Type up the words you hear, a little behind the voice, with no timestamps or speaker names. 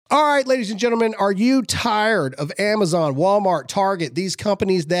All right, ladies and gentlemen, are you tired of Amazon, Walmart, Target, these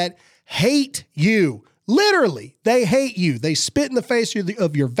companies that hate you? Literally, they hate you. They spit in the face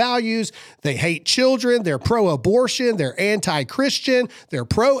of your values. They hate children. They're pro-abortion. They're anti-Christian. They're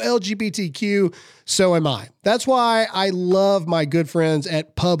pro-LGBTQ. So am I. That's why I love my good friends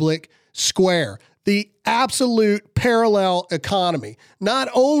at Public Square, the absolute parallel economy. Not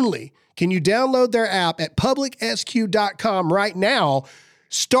only can you download their app at publicsq.com right now,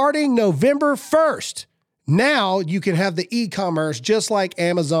 starting November 1st, now you can have the e-commerce just like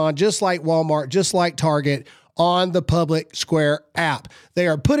Amazon, just like Walmart, just like Target on the Public Square app. They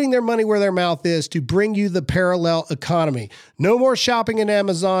are putting their money where their mouth is to bring you the parallel economy. No more shopping at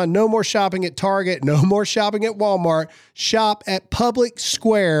Amazon, no more shopping at Target, no more shopping at Walmart. Shop at Public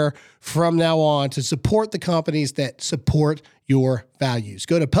Square from now on to support the companies that support your values.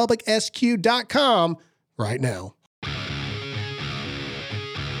 Go to publicsq.com right now.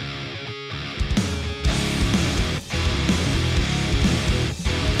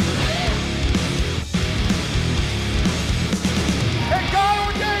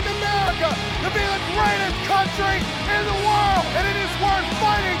 Country in the world, and it is worth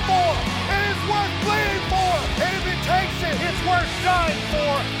fighting for. It is worth bleeding for, and if it takes it, it's worth dying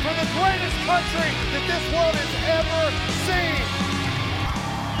for the greatest country that this world has ever seen.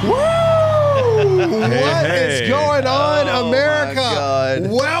 Woo! What is going on, America?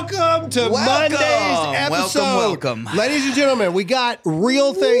 Welcome to Monday's episode. Welcome. Ladies and gentlemen, we got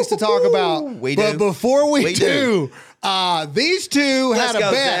real things to talk about. But before we do. These two had a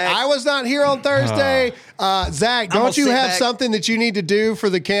bet. Zach. I was not here on Thursday. Zach, don't you have something that you need to do for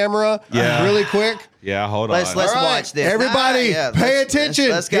the camera? Yeah. Really quick? Yeah, hold on. Let's watch this. Everybody, pay attention.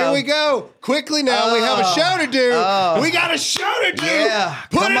 Let's go. Here we go. Quickly now, we have a show to do. We got a show to do. Yeah.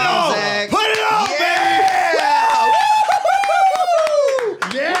 Put it on. Zach. Put it on, baby.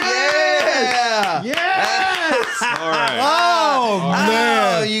 Yeah. Yes. All right. Oh,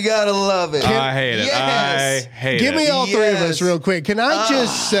 man. Oh, you gotta love it. I hate it. Yes. I hate Give it. me all three of us real quick. Can I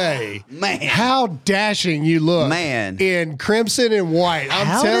just say how dashing you look in crimson and white?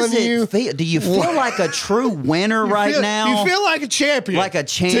 I'm telling you. Do you feel like a true winner now? You feel like a champion. Like a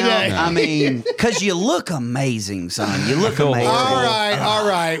champ? Today. I mean, because you look amazing, son. You look amazing. All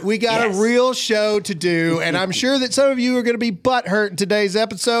right. We got a real show to do, and I'm sure that some of you are going to be butthurt in today's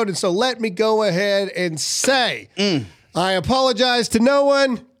episode, and so let me go ahead and say I apologize to no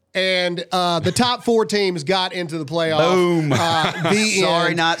one. And the top four teams got into the playoffs. Boom.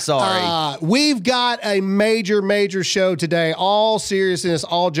 Sorry, not sorry. We've got a major show today. All seriousness,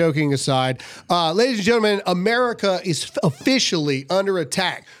 all joking aside. Ladies and gentlemen, America is officially under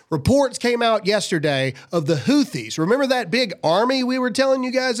attack. Reports came out yesterday of the Houthis. Remember that big army we were telling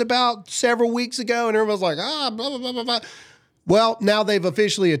you guys about several weeks ago? And everyone was like, blah, blah, blah, blah, blah. Well, now they've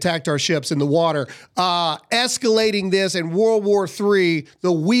officially attacked our ships in the water, escalating this. In World War III,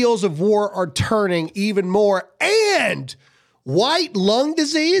 the wheels of war are turning even more. And white lung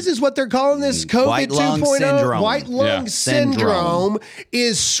disease is what they're calling this COVID 2.0. White lung syndrome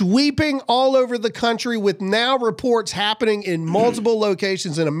is sweeping all over the country with now reports happening in multiple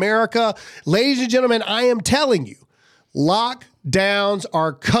locations in America. Ladies and gentlemen, I am telling you, lockdowns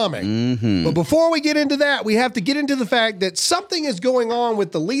are coming. But before we get into that, we have to get into the fact that something is going on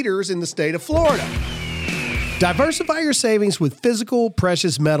with the leaders in the state of Florida. Diversify your savings with physical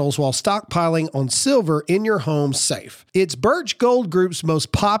precious metals while stockpiling on silver in your home safe. It's Birch Gold Group's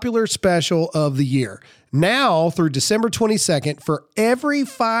most popular special of the year. Now through December 22nd, for every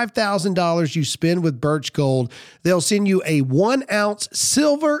 $5,000 you spend with Birch Gold, they'll send you a 1-ounce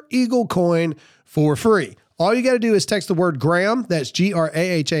silver eagle coin for free. All you got to do is text the word Graham, that's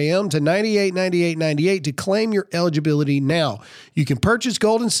Graham, to 989898 to claim your eligibility now. You can purchase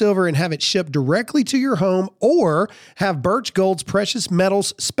gold and silver and have it shipped directly to your home, or have Birch Gold's precious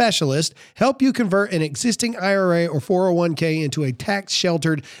metals specialist help you convert an existing IRA or 401k into a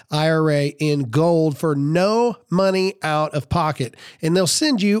tax-sheltered IRA in gold for no money out of pocket. And they'll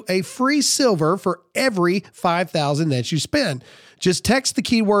send you a free silver for every $5,000 that you spend. Just text the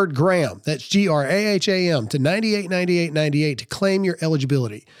keyword Graham, that's Graham, to 989898 to claim your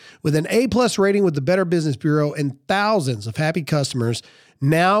eligibility. With an A+ rating with the Better Business Bureau and thousands of happy customers,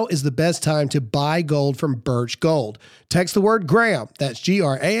 now is the best time to buy gold from Birch Gold. Text the word Graham, that's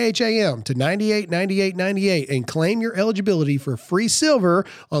Graham, to 989898 and claim your eligibility for free silver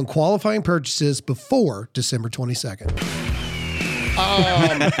on qualifying purchases before December 22nd.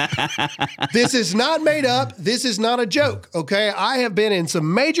 This is not made up. This is not a joke, okay? I have been in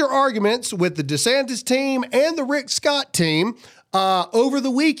some major arguments with the DeSantis team and the Rick Scott team over the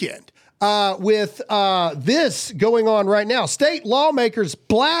weekend. with this going on right now. State lawmakers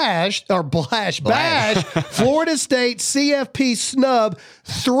bash Florida State CFP snub,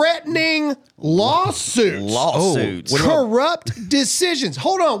 threatening lawsuits. Corrupt decisions.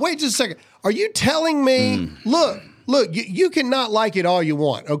 Hold on, wait just a second. Are you telling me, look, you cannot like it all you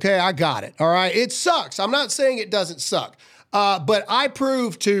want, okay? I got it, all right? It sucks. I'm not saying it doesn't suck. But I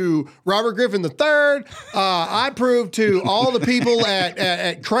proved to Robert Griffin III, I proved to all the people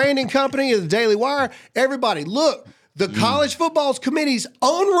at Crane and Company of the Daily Wire, everybody, look, the college football committee's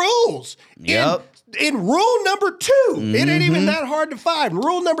own rules. Yep. In rule number 2, it ain't even that hard to find.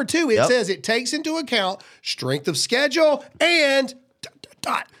 Rule number 2, it says it takes into account strength of schedule and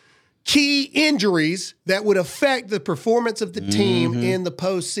key injuries that would affect the performance of the team in the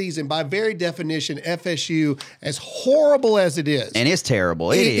postseason. By very definition, FSU, as horrible as it is. And it's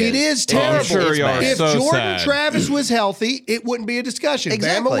terrible. It is terrible. I'm sure you are if so Jordan sad. Travis was healthy, it wouldn't be a discussion.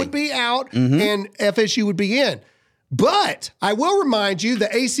 Exactly. Bama would be out and FSU would be in. But I will remind you, the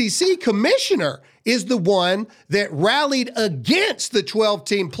ACC commissioner is the one that rallied against the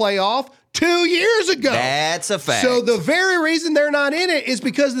 12-team playoff 2 years ago. That's a fact. So the very reason they're not in it is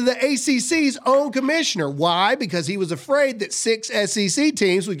because of the ACC's own commissioner. Why? Because he was afraid that 6 SEC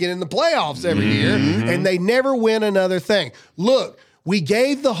teams would get in the playoffs every year, and they never win another thing. Look, we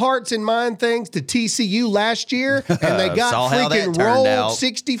gave the hearts and mind things to TCU last year, and they got Saw how that freaking turned out. rolled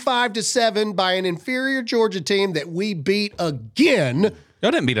 65-7 by an inferior Georgia team that we beat again.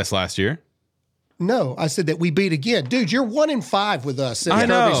 Y'all didn't beat us last year. No, I said that we beat again. Dude, you're 1-5 with us. Since I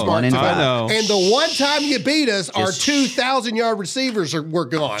know. Kirby Smart 1-5. took over. I know. And the one time you beat us, our Just 2,000-yard receivers were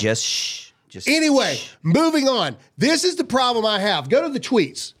gone. Just Anyway, moving on. This is the problem I have. Go to the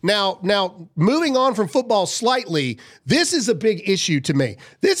tweets. Now, moving on from football slightly, this is a big issue to me.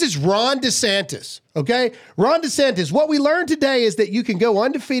 This is Ron DeSantis, okay? Ron DeSantis, what we learned today is that you can go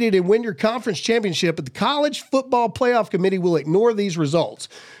undefeated and win your conference championship, but the College Football Playoff Committee will ignore these results.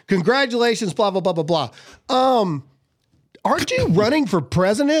 Congratulations, blah, blah, blah, blah, blah. Aren't you running for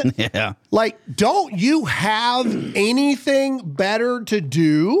president? Yeah. Like, don't you have anything better to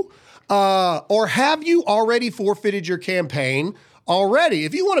do? Or have you already forfeited your campaign already?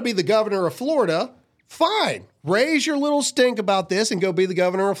 If you want to be the governor of Florida, fine. Raise your little stink about this and go be the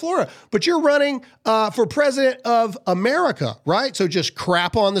governor of Florida. But you're running for president of America, right? So just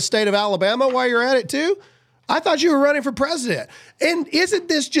crap on the state of Alabama while you're at it too? I thought you were running for president. And isn't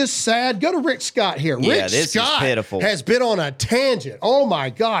this just sad? Go to Rick Scott here. Yeah, Rick this Scott is pitiful. has been on a tangent. Oh my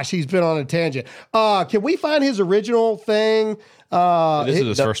gosh, he's been on a tangent. Can we find his original thing? This is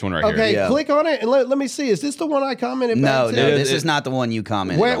his first one right here. Okay, Yeah. click on it and let me see. Is this the one I commented No, back no, to? this is not the one you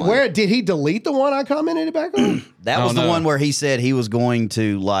commented on. Where did he delete the one I commented back on? That was the no. one where he said he was going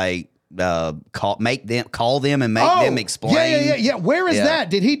to call them and make them explain. Yeah. Where is Yeah. that?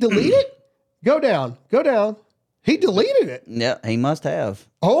 Did he delete it? Go down. He deleted it. Yeah, he must have.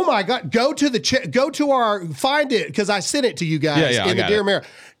 Oh my God! Go to our find it because I sent it to you guys Yeah, I in the got Dear it. Mayor.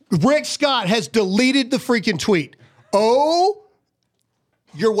 Rick Scott has deleted the freaking tweet. Oh,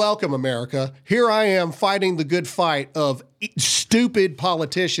 you're welcome, America. Here I am fighting the good fight of stupid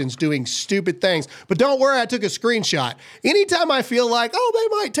politicians doing stupid things. But don't worry, I took a screenshot. Anytime I feel like, they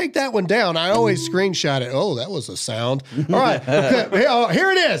might take that one down, I always screenshot it. Oh, that was a sound. All right, okay.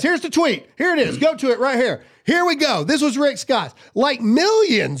 Here it is. Here's the tweet. Here it is. Go to it right here. Here we go. This was Rick Scott. Like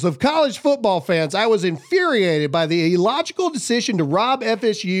millions of college football fans, I was infuriated by the illogical decision to rob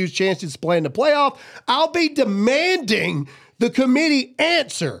FSU's chances to play in the playoff. I'll be demanding the committee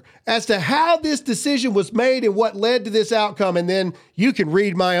answer as to how this decision was made and what led to this outcome. And then you can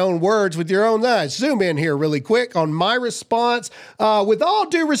read my own words with your own eyes. Zoom in here really quick on my response. With all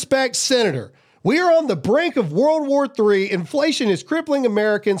due respect, Senator, we are on the brink of World War III. Inflation is crippling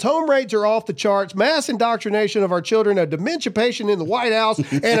Americans. Home rates are off the charts. Mass indoctrination of our children, a dementia patient in the White House,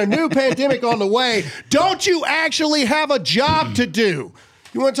 and a new pandemic on the way. Don't you actually have a job to do?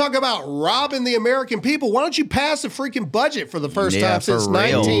 You want to talk about robbing the American people? Why don't you pass a freaking budget for the first time since for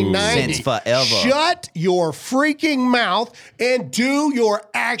real. 1990? Since forever. Shut your freaking mouth and do your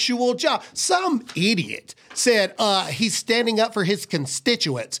actual job. Some idiot said he's standing up for his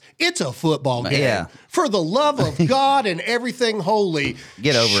constituents. It's a football game. Yeah. For the love of God and everything holy.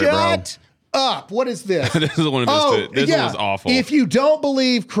 Get over it, bro. Shut up. What is this? This is one of his. This one was awful. If you don't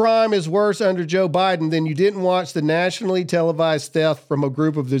believe crime is worse under Joe Biden, then you didn't watch the nationally televised theft from a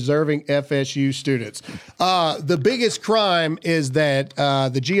group of deserving FSU students. The biggest crime is that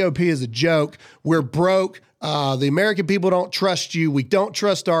the GOP is a joke. We're broke. The American people don't trust you. We don't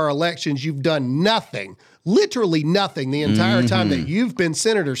trust our elections. You've done nothing, literally nothing the entire time that you've been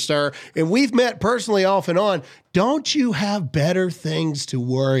senator, sir. And we've met personally off and on. Don't you have better things to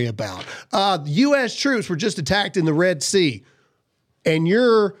worry about? U.S. troops were just attacked in the Red Sea. And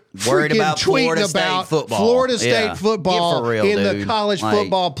you're worried about tweeting about Florida State football real, in dude. the college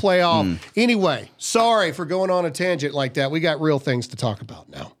football playoff. Anyway, sorry for going on a tangent like that. We got real things to talk about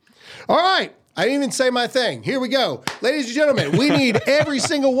now. All right. I didn't even say my thing. Here we go. Ladies and gentlemen, we need every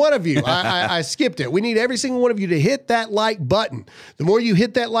single one of you. I skipped it. We need every single one of you to hit that like button. The more you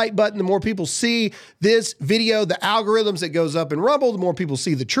hit that like button, the more people see this video, the algorithms that goes up in Rumble, the more people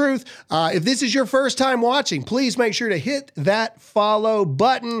see the truth. If this is your first time watching, please make sure to hit that follow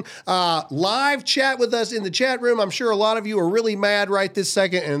button. Live chat with us in the chat room. I'm sure a lot of you are really mad right this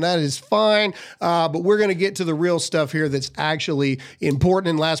second, and that is fine. But we're going to get to the real stuff here that's actually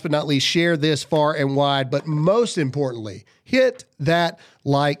important. And last but not least, share this far and wide, but most importantly, hit that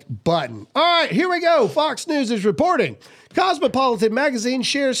like button. All right, here we go. Fox News is reporting. Cosmopolitan magazine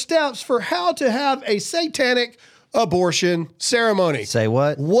shares steps for how to have a satanic abortion ceremony. Say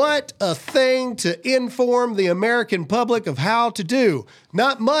what? What a thing to inform the American public of how to do.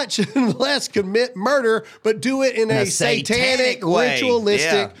 Not much unless commit murder, but do it in a satanic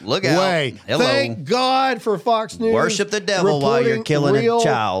ritualistic Look out. way. Hello. Thank God for Fox News. Worship the devil while you're killing a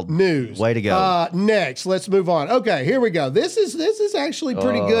child. News. Way to go. Next, let's move on. Okay, here we go. This is actually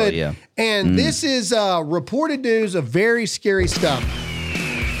pretty good. Yeah. And this is reported news of very scary stuff.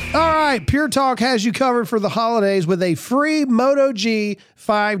 All right, Pure Talk has you covered for the holidays with a free Moto G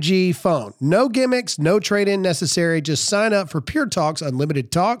 5G phone. No gimmicks, no trade-in necessary. Just sign up for Pure Talk's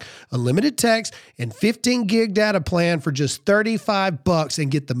unlimited talk, unlimited text, and 15 gig data plan for just $35 and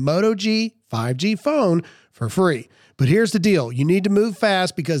get the Moto G 5G phone for free. But here's the deal. You need to move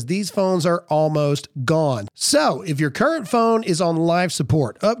fast because these phones are almost gone. So if your current phone is on life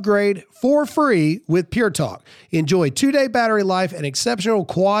support, upgrade for free with Pure Talk. Enjoy 2-day battery life, an exceptional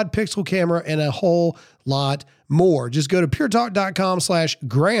quad pixel camera, and a whole lot more. Just go to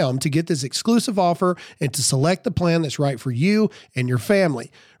puretalk.com/Graham to get this exclusive offer and to select the plan that's right for you and your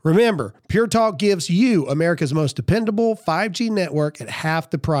family. Remember, Pure Talk gives you America's most dependable 5G network at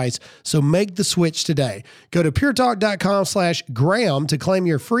half the price, so make the switch today. Go to puretalk.com/Graham to claim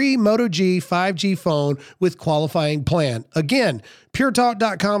your free Moto G 5G phone with qualifying plan. Again,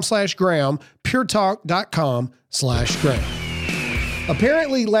 puretalk.com/Graham, puretalk.com/Graham.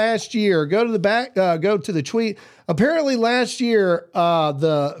 Apparently last year, go to the tweet. Apparently last year,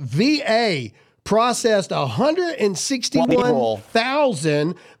 the VA processed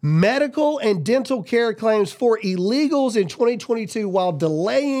 161,000 medical and dental care claims for illegals in 2022 while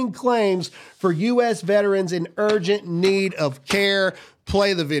delaying claims for U.S. veterans in urgent need of care.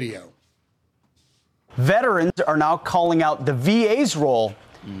 Play the video. Veterans are now calling out the VA's role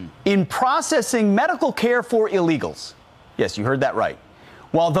in processing medical care for illegals. Yes, you heard that right.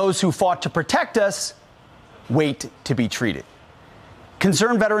 While those who fought to protect us wait to be treated.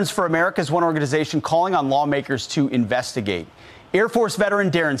 Concerned Veterans for America is one organization calling on lawmakers to investigate. Air Force veteran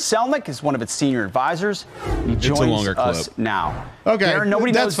Darren Selnick is one of its senior advisors. He joins us now. Okay, Darren,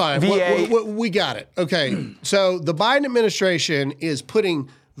 nobody that's knows fine. VA. We got it. Okay, so the Biden administration is putting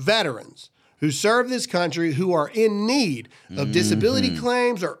veterans who serve this country, who are in need of disability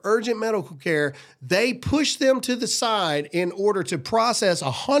claims or urgent medical care, they push them to the side in order to process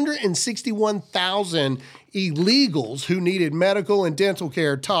 161,000 illegals who needed medical and dental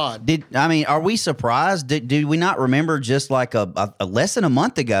care. Todd, are we surprised? Did we not remember just like a less than a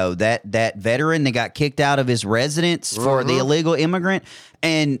month ago that veteran that got kicked out of his residence for the illegal immigrant?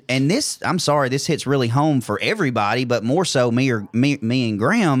 And this, I'm sorry, this hits really home for everybody, but more so me and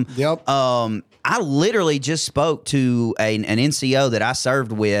Graham. Yep. I literally just spoke to an NCO that I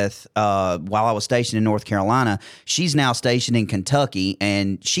served with while I was stationed in North Carolina. She's now stationed in Kentucky,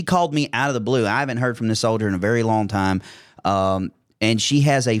 and she called me out of the blue. I haven't heard from this soldier in a very long time. And she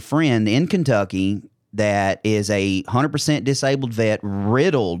has a friend in Kentucky that is a 100% disabled vet,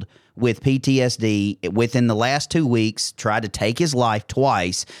 riddled with PTSD within the last 2 weeks, tried to take his life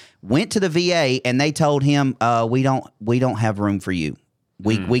twice, went to the VA, and they told him, we don't have room for you.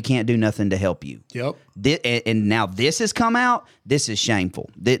 We can't do nothing to help you. Yep. And now this has come out. This is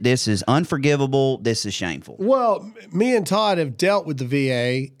shameful. This is unforgivable. This is shameful. Well, me and Todd have dealt with the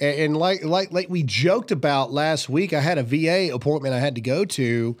VA, and like we joked about last week, I had a VA appointment I had to go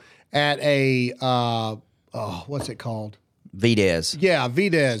to at a what's it called? VDES. Yeah,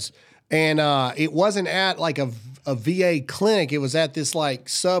 VDES. And it wasn't at like a VA clinic. It was at this like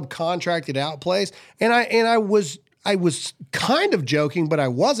subcontracted out place. And I was kind of joking, but I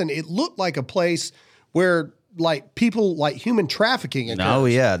wasn't. It looked like a place where like people like human trafficking occurs. Oh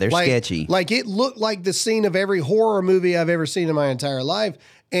yeah, they're like, sketchy. Like it looked like the scene of every horror movie I've ever seen in my entire life.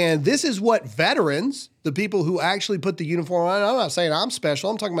 And this is what veterans, the people who actually put the uniform on, I'm not saying I'm special.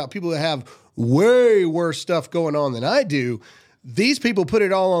 I'm talking about people that have way worse stuff going on than I do. These people put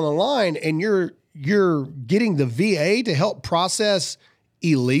it all on the line, and you're getting the VA to help process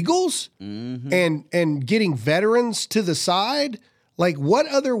illegals and getting veterans to the side. Like, what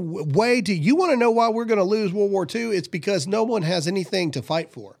other way do you want to know why we're going to lose World War II? It's because no one has anything to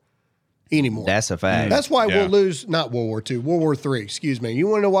fight for anymore. That's a fact. That's why we'll lose, not World War II, World War III, excuse me. You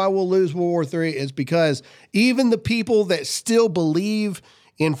want to know why we'll lose World War III? It's because even the people that still believe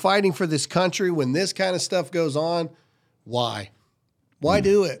in fighting for this country, when this kind of stuff goes on, why? Why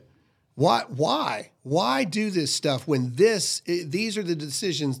do it? Why do this stuff when these are the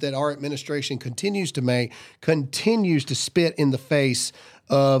decisions that our administration continues to make, continues to spit in the face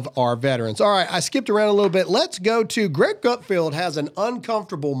of our veterans? All right, I skipped around a little bit. Let's go to Greg Gutfeld has an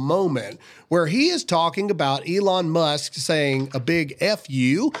uncomfortable moment where he is talking about Elon Musk saying a big F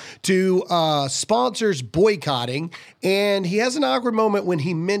you to sponsors boycotting, and he has an awkward moment when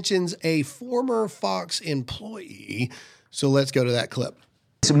he mentions a former Fox employee. So let's go to that clip.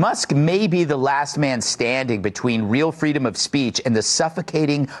 Musk may be the last man standing between real freedom of speech and the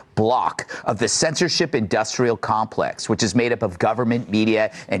suffocating block of the censorship industrial complex, which is made up of government,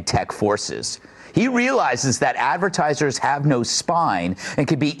 media, and tech forces. He realizes that advertisers have no spine and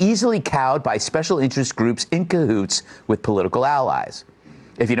can be easily cowed by special interest groups in cahoots with political allies.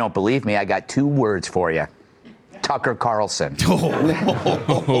 If you don't believe me, I got 2 words for you. Tucker Carlson.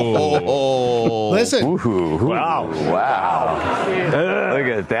 Listen. Wow. Look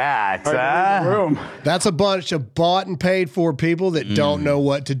at that. That's a bunch of bought and paid for people that don't know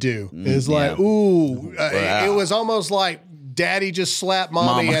what to do. It's like, it was almost like daddy just slapped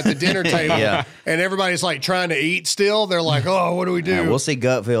mommy at the dinner table and everybody's like trying to eat still. They're like, oh, what do we do? We'll see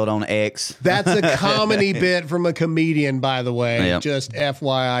Gutfeld on X. That's a comedy bit from a comedian, by the way. Yep. Just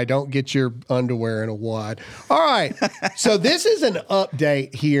FYI, don't get your underwear in a wad. All right. So this is an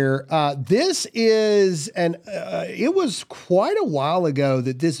update here. This is it was quite a while ago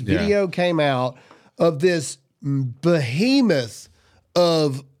that this video came out of this behemoth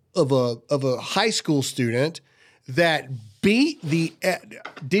of a high school student that beat the.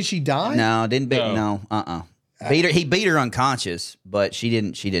 Did she die? No, didn't beat. No, Beat her. He beat her unconscious, but she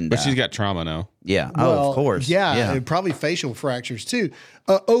didn't. She didn't. But die. she's got trauma now. Yeah. Well, of course. Yeah. And probably facial fractures too.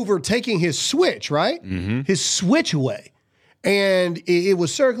 Over taking his switch, right? His switch away. And it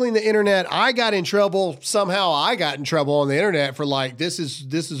was circling the internet. I got in trouble. Somehow I got in trouble on the internet for like, this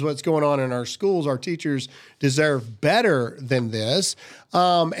is what's going on in our schools. Our teachers deserve better than this.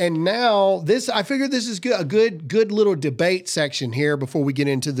 And now I figured this is a good little debate section here before we get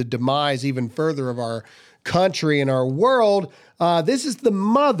into the demise even further of our country and our world. This is the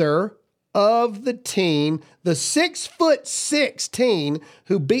mother of the teen, the 6'6" teen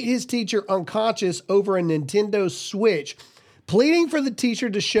who beat his teacher unconscious over a Nintendo Switch, pleading for the teacher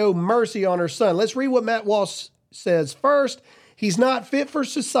to show mercy on her son. Let's read what Matt Walsh says first. He's not fit for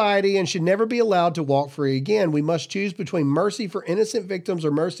society and should never be allowed to walk free again. We must choose between mercy for innocent victims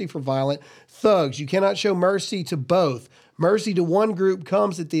or mercy for violent thugs. You cannot show mercy to both. Mercy to one group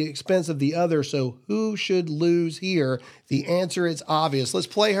comes at the expense of the other, so who should lose here? The answer is obvious. Let's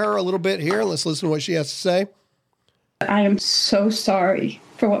play her a little bit here and let's listen to what she has to say. I am so sorry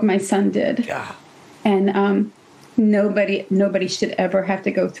for what my son did. Yeah. And nobody should ever have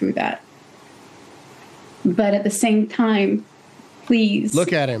to go through that. But at the same time, please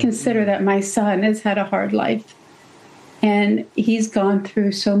look at him. Consider that my son has had a hard life. And he's gone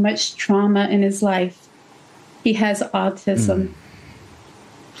through so much trauma in his life. He has autism.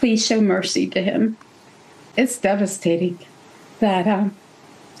 Please show mercy to him. It's devastating that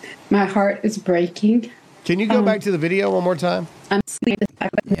my heart is breaking. Can you go back to the video one more time? I'm sleeping.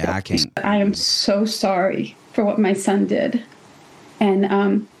 Yeah, I can't. I am so sorry for what my son did.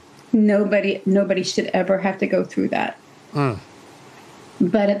 And nobody should ever have to go through that.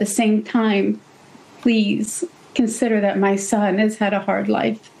 But at the same time, please consider that my son has had a hard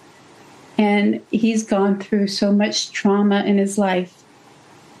life. And he's gone through so much trauma in his life.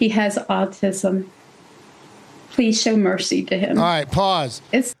 He has autism. Please show mercy to him. All right, pause.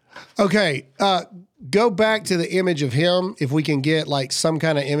 Okay, go back to the image of him, if we can get like some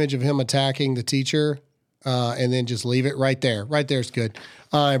kind of image of him attacking the teacher, and then just leave it right there. Right there is good.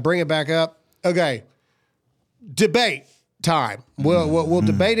 Bring it back up. Okay, debate. time. We'll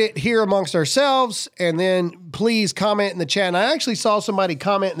debate it here amongst ourselves, and then please comment in the chat. And I actually saw somebody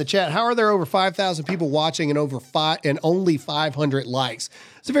comment in the chat. How are there over 5,000 people watching and only 500 likes?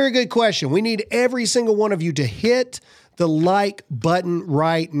 It's a very good question. We need every single one of you to hit the like button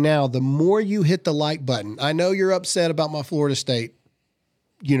right now. The more you hit the like button, I know you're upset about my Florida State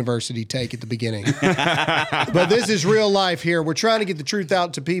University take at the beginning, but this is real life here. We're trying to get the truth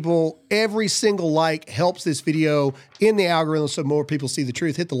out to people. Every single like helps this video in the algorithm so more people see the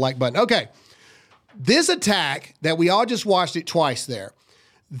truth. Hit the like button. Okay. This attack that we all just watched it twice there.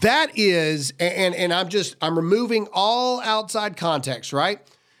 That is, and I'm removing all outside context, right?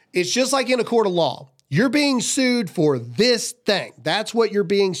 It's just like in a court of law. You're being sued for this thing. That's what you're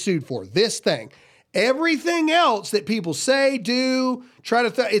being sued for, this thing. Everything else that people say, do, try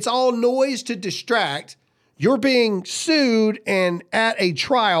to, it's all noise to distract. You're being sued and at a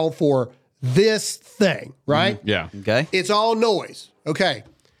trial for this thing, right? Yeah. Okay. It's all noise. Okay.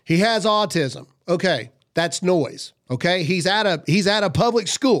 He has autism. Okay. That's noise. Okay. He's at a public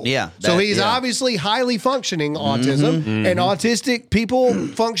school. Yeah. So he's obviously highly functioning autism, and autistic people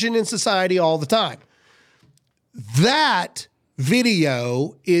function in society all the time. That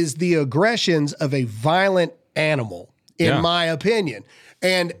video is the aggressions of a violent animal, in my opinion.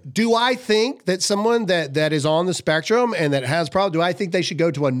 And do I think that someone that is on the spectrum and that has problems, do I think they should go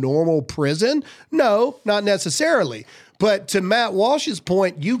to a normal prison? No, not necessarily. But to Matt Walsh's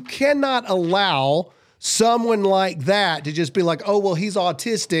point, you cannot allow someone like that to just be like, oh, well, he's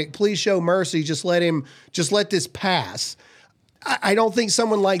autistic. Please show mercy. Just let this pass. I don't think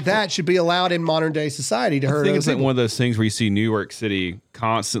someone like that should be allowed in modern day society to hurt. I think it's like one of those things where you see New York City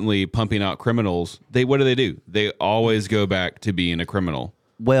constantly pumping out criminals. What do? They always go back to being a criminal.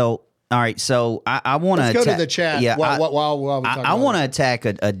 Well, all right. So I want to go to the chat. Yeah, while we talk I want to attack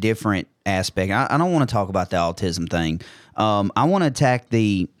a different aspect. I don't want to talk about the autism thing. I want to attack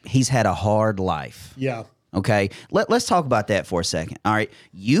he's had a hard life. Yeah. Okay. Let's talk about that for a second. All right.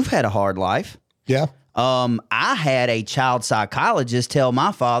 You've had a hard life. Yeah. I had a child psychologist tell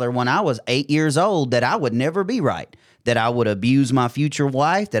my father when I was 8 years old that I would never be right, that I would abuse my future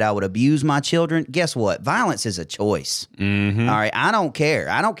wife, that I would abuse my children. Guess what? Violence is a choice. Mm-hmm. All right. I don't care.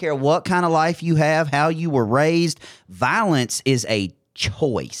 I don't care what kind of life you have, how you were raised. Violence is a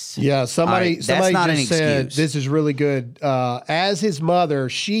choice. Yeah, somebody just said excuse. This is really good. As his mother,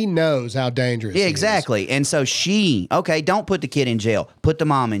 she knows how dangerous it exactly. is. And so don't put the kid in jail. Put the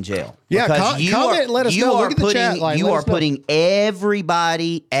mom in jail. Yeah, comment, let us know. Look at the chat line. You are putting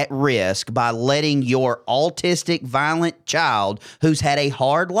everybody at risk by letting your autistic, violent child who's had a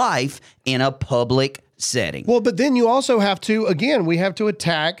hard life in a public setting. Well, but then you also have to, again, we have to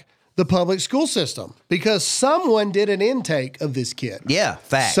attack the public school system because someone did an intake of this kid. Yeah,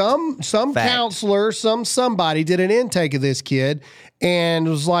 fact. Some fact. Counselor, somebody did an intake of this kid and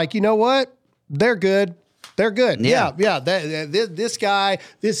was like, you know what? They're good. They're good. Yeah. This guy,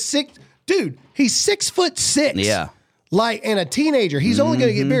 this sick dude, he's 6'6". Yeah. Like, and a teenager. He's only going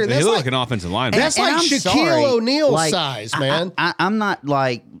to get bigger. He looks like an offensive lineman. That's like Shaquille O'Neal size, man. I'm not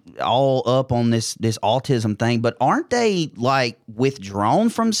like all up on this autism thing, but aren't they like withdrawn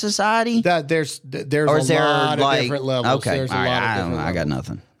from society? That there's a lot of different levels. Okay, there's a lot of different levels. I got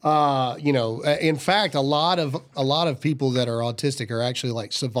nothing. In fact, a lot of people that are autistic are actually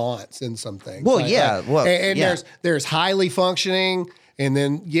like savants in some things. Well, there's highly functioning. And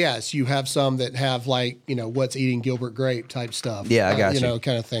then, yes, you have some that have like, what's eating Gilbert Grape type stuff. Yeah, I got you.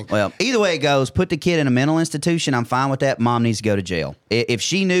 Kind of thing. Well, either way it goes, put the kid in a mental institution. I'm fine with that. Mom needs to go to jail. If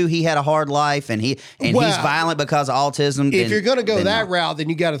she knew he had a hard life and he's violent because of autism. If you're going to go that route, then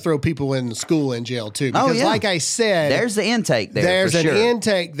you got to throw people in the school in jail too. Because like I said, there's the intake there. There's an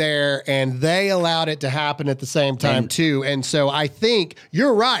intake there, and they allowed it to happen at the same time too. And so I think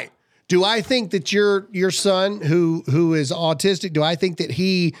you're right. Do I think that your son who is autistic, do I think that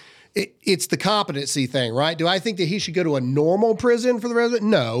it's the competency thing, right? Do I think that he should go to a normal prison for the rest of it?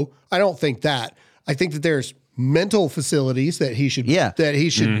 No, I don't think that. I think that there's mental facilities that he should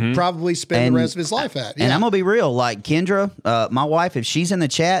probably spend the rest of his life at. Yeah. And I'm gonna be real, like Kendra, my wife, if she's in the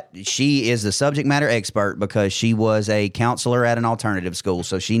chat, she is the subject matter expert because she was a counselor at an alternative school,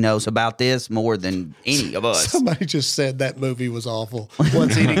 so she knows about this more than any of us. Somebody just said that movie was awful.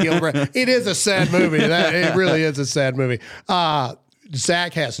 Once Eating Gilbert, it is a sad movie. It really is a sad movie.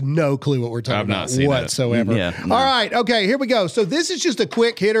 Zach has no clue what we're talking about whatsoever. Yeah, no. All right. Okay, here we go. So this is just a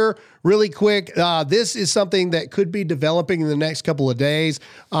quick hitter, really quick. This is something that could be developing in the next couple of days.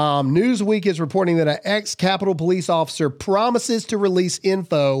 Newsweek is reporting that an ex-Capitol police officer promises to release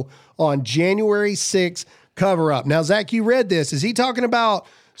info on January 6th cover-up. Now, Zach, you read this. Is he talking about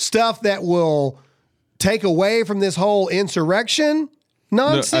stuff that will take away from this whole insurrection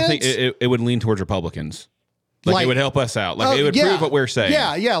nonsense? No, I think it would lean towards Republicans. Like it would help us out. Like it would prove what we're saying.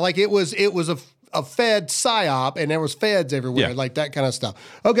 Yeah. Like it was a Fed psyop, and there was feds everywhere, like that kind of stuff.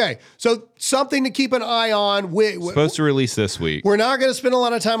 Okay, so something to keep an eye on. Supposed to release this week. We're not going to spend a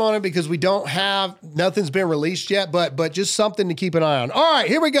lot of time on it because we don't have, nothing's been released yet, but just something to keep an eye on. All right,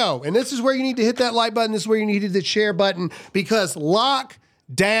 here we go. And this is where you need to hit that like button. This is where you need to hit the share button, because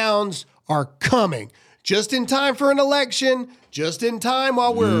lockdowns are coming. Just in time for an election, just in time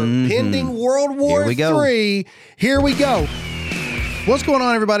while we're pending World War III. Here we go. What's going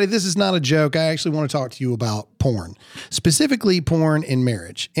on, everybody? This is not a joke. I actually want to talk to you about porn, specifically porn in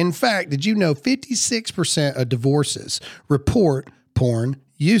marriage. In fact, did you know 56% of divorces report porn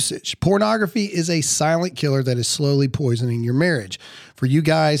usage? Pornography is a silent killer that is slowly poisoning your marriage. For you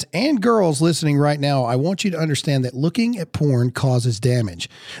guys and girls listening right now, I want you to understand that looking at porn causes damage.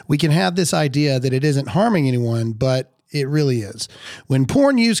 We can have this idea that it isn't harming anyone, but it really is. When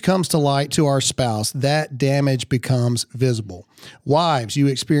porn use comes to light to our spouse, that damage becomes visible. Wives, you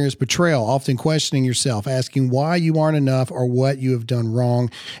experience betrayal, often questioning yourself, asking why you aren't enough or what you have done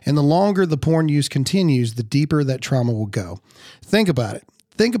wrong. And the longer the porn use continues, the deeper that trauma will go. Think about it.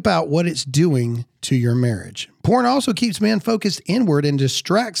 Think about what it's doing to your marriage. Porn also keeps men focused inward and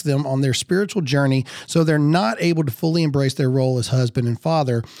distracts them on their spiritual journey, so they're not able to fully embrace their role as husband and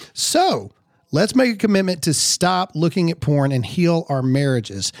father. So, let's make a commitment to stop looking at porn and heal our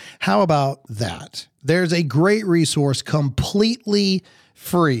marriages. How about that? There's a great resource completely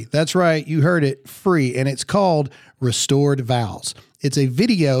free. That's right. You heard it, free. And it's called Restored Vows. It's a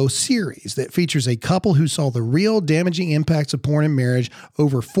video series that features a couple who saw the real damaging impacts of porn in marriage.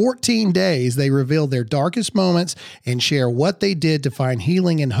 Over 14 days, they reveal their darkest moments and share what they did to find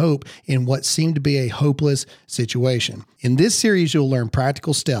healing and hope in what seemed to be a hopeless situation. In this series, you'll learn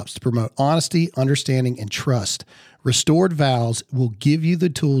practical steps to promote honesty, understanding, and trust. Restored Vows will give you the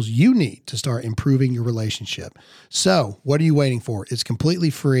tools you need to start improving your relationship. So, what are you waiting for? It's completely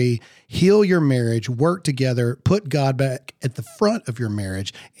free. Heal your marriage, work together, put God back at the front of your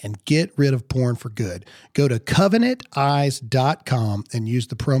marriage, and get rid of porn for good. Go to covenanteyes.com and use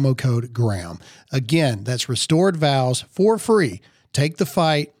the promo code Graham. Again, that's Restored Vows for free. Take the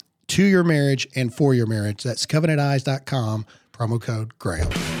fight to your marriage and for your marriage. That's covenanteyes.com, promo code Graham.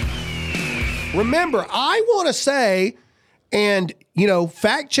 Remember, I want to say, and,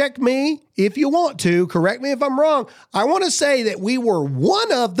 fact check me if you want to, correct me if I'm wrong. I want to say that we were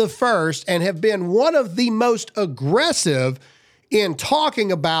one of the first and have been one of the most aggressive in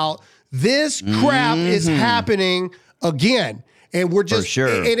talking about this crap is happening again. And we're just,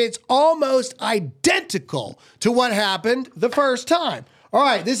 and it's almost identical to what happened the first time. All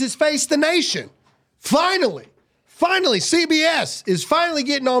right, this is Face the Nation. Finally, CBS is finally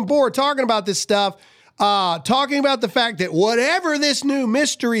getting on board talking about this stuff, talking about the fact that whatever this new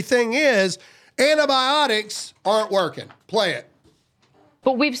mystery thing is, antibiotics aren't working. Play it.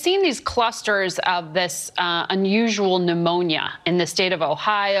 But we've seen these clusters of this unusual pneumonia in the state of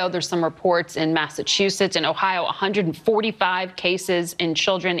Ohio. There's some reports in Massachusetts. In Ohio, 145 cases in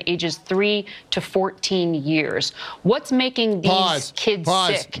children ages 3 to 14 years. What's making these kids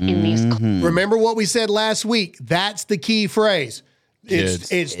sick in these clusters? Remember what we said last week? That's the key phrase. It's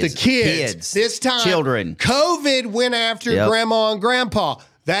the kids. This time, children. COVID went after grandma and grandpa.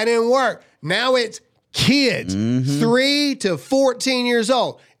 That didn't work. Now it's kids, 3 to 14 years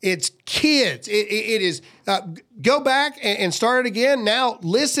old. It's kids. It is, go back and start it again. Now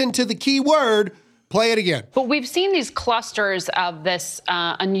listen to the key word. Play it again. But we've seen these clusters of this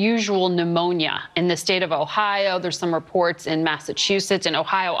unusual pneumonia in the state of Ohio. There's some reports in Massachusetts. In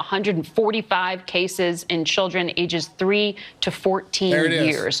Ohio, 145 cases in children ages 3 to 14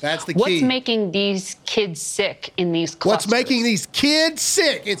 years. That's the key. What's making these kids sick in these clusters? What's making these kids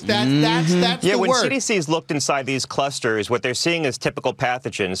sick? It's that's the word. When CDC's looked inside these clusters, what they're seeing is typical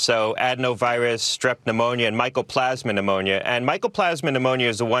pathogens. So adenovirus, strep pneumonia, and mycoplasma pneumonia. And mycoplasma pneumonia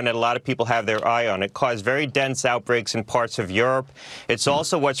is the one that a lot of people have their eye on. It caused very dense outbreaks in parts of Europe. It's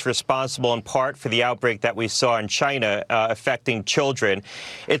also what's responsible in part for the outbreak that we saw in China affecting children.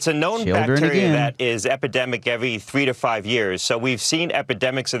 It's a known bacteria that is epidemic every 3 to 5 years. So we've seen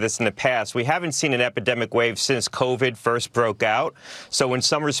epidemics of this in the past. We haven't seen an epidemic wave since COVID first broke out. So in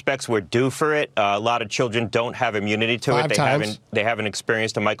some respects, we're due for it. A lot of children don't have immunity to it. They haven't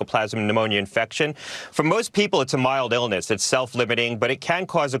experienced a mycoplasma pneumonia infection. For most people, it's a mild illness. It's self-limiting, but it can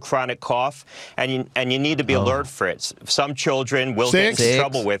cause a chronic cough. And and you need to be alert for it. Some children will Sick? get into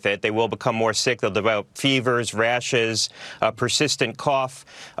trouble with it. They will become more sick. They'll develop fevers, rashes, persistent cough.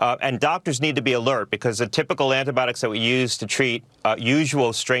 And doctors need to be alert because the typical antibiotics that we use to treat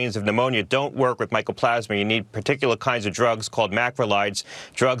usual strains of pneumonia don't work with mycoplasma. You need particular kinds of drugs called macrolides,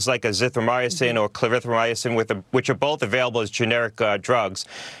 drugs like azithromycin or clarithromycin, which are both available as generic drugs.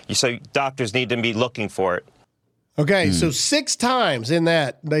 So doctors need to be looking for it. Okay, so 6 times in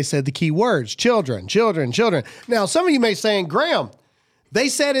that, they said the key words, children, children, children. Now, some of you may say, Graham, they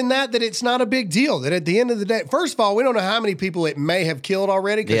said in that it's not a big deal, that at the end of the day, first of all, we don't know how many people it may have killed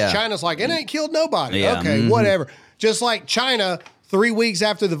already because China's like, it ain't killed nobody. Yeah. Okay, whatever. Just like China, 3 weeks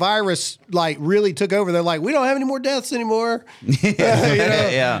after the virus really took over, they're like, we don't have any more deaths anymore.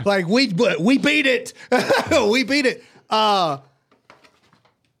 Like we beat it. We beat it.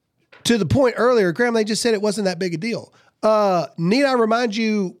 To the point earlier, Graham, they just said it wasn't that big a deal. Need I remind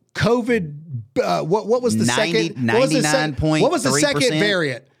you, COVID, what was the second? What was the second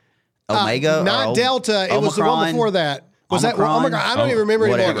variant? Omega? Not Delta. It was the one before that. Was Omicron? that Omicron? I don't even remember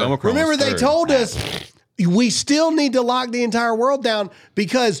anymore. Omicron Remember, was they third. told us we still need to lock the entire world down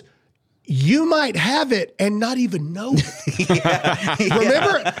because you might have it and not even know it.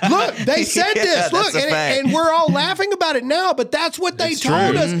 Remember? Look, they said this. Look, and we're all laughing about it now, but that's what they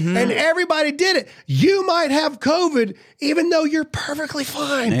told us, and everybody did it. You might have COVID even though you're perfectly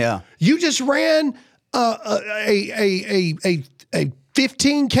fine. Yeah. You just ran a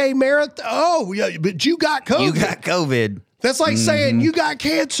 15K marathon. Oh, yeah, but you got COVID. You got COVID. That's like saying you got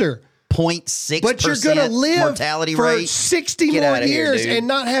cancer. 0.6% But you're going to live mortality for rate. 60 Get more outta here, years dude. and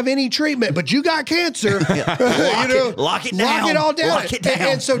not have any treatment. But you got cancer. Lock it down. Lock it all down. Lock it down.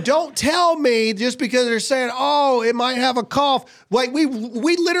 And so don't tell me just because they're saying, oh, it might have a cough. Like we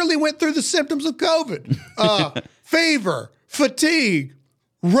literally went through the symptoms of COVID. Fever, fatigue,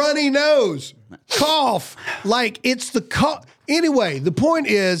 runny nose, cough. Like it's the cough. Anyway, the point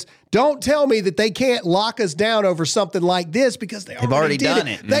is, don't tell me that they can't lock us down over something like this because they've already done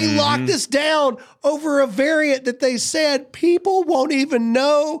it. it. They locked us down over a variant that they said people won't even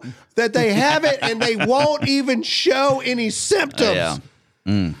know that they have it and they won't even show any symptoms.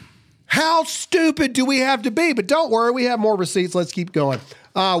 Yeah. How stupid do we have to be? But don't worry, we have more receipts. Let's keep going.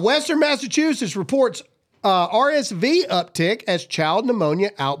 Western Massachusetts reports RSV uptick as child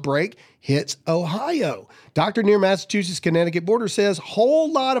pneumonia outbreak hits Ohio. Doctor near Massachusetts-Connecticut border says whole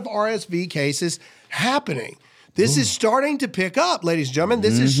lot of RSV cases happening. This is starting to pick up, ladies and gentlemen.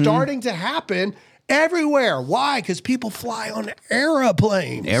 This is starting to happen everywhere. Why? Because people fly on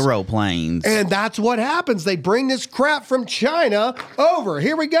aeroplanes. And that's what happens. They bring this crap from China over.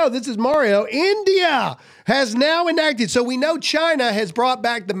 Here we go. This is Mario. India has now enacted. So we know China has brought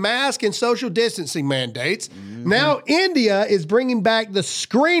back the mask and social distancing mandates. Now India is bringing back the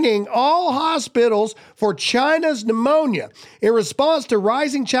screening all hospitals for China's pneumonia. In response to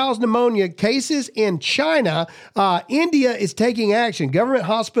rising child's pneumonia cases in China, India is taking action. Government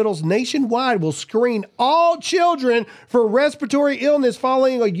hospitals nationwide will screen all children for respiratory illness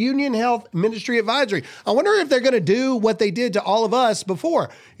following a Union Health Ministry advisory. I wonder if they're going to do what they did to all of us before.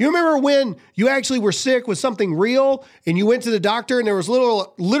 You remember when you actually were sick with something real and you went to the doctor and there was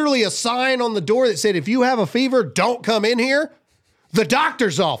literally a sign on the door that said, if you have a fever, don't come in here? The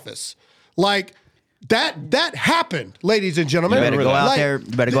doctor's office. Like, that happened, ladies and gentlemen. You better go out there.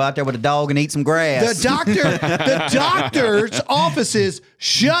 Better go out there with a dog and eat some grass. The doctor's offices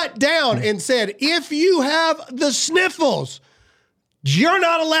shut down and said, if you have the sniffles, you're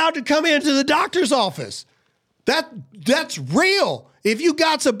not allowed to come into the doctor's office. That's real. If you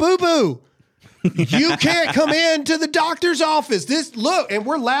got a boo-boo, you can't come into the doctor's office. And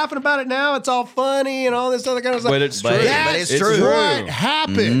we're laughing about it now. It's all funny and all this other kind of stuff. But it's true. That's it's true. what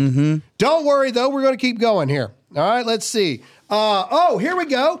happened. Don't worry, though. We're going to keep going here. All right, let's see. Here we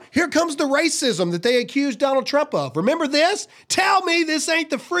go. Here comes the racism that they accused Donald Trump of. Remember this? Tell me this ain't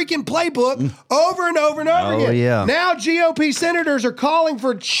the freaking playbook over and over and over again. Yeah. Now GOP senators are calling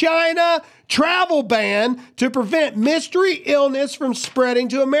for China travel ban to prevent mystery illness from spreading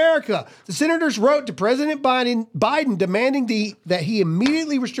to America. The senators wrote to President Biden demanding that he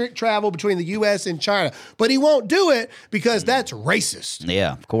immediately restrict travel between the U.S. and China. But he won't do it because that's racist.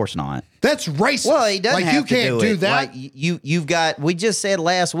 Yeah, of course not. That's racist. Well, he doesn't have you can't to do it. that. Like you've got. We just said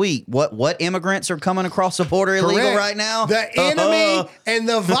last week what immigrants are coming across the border illegal Correct. right now. The enemy and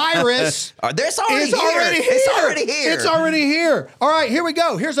the virus It's already is here. already here. It's already here. It's already here. All right, here we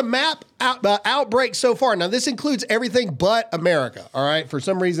go. Here's a map outbreaks so far. Now, this includes everything but America. All right. For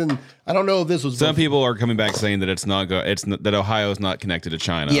some reason, I don't know if this was. Some people are coming back saying that that Ohio is not connected to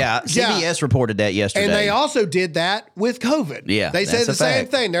China. Yeah, CBS reported that yesterday. And they also did that with COVID. Yeah, they said the same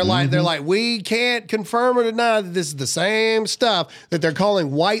thing. They're like, we can't confirm or deny that this is the same stuff that they're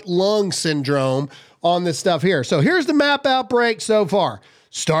calling white lung syndrome on this stuff here. So here's the map outbreak so far.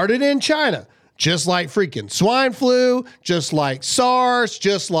 Started in China. Just like freaking swine flu, just like SARS,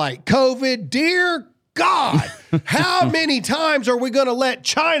 just like COVID. Dear God, how many times are we going to let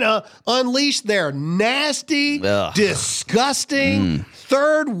China unleash their nasty, disgusting,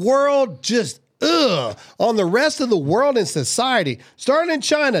 third world on the rest of the world and society? Starting in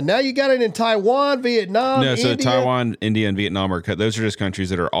China, now you got it in Taiwan, Vietnam, No, so India. Taiwan, India, and Vietnam those are just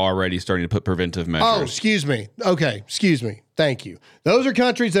countries that are already starting to put preventive measures. Oh, excuse me. Okay, excuse me. Thank you. Those are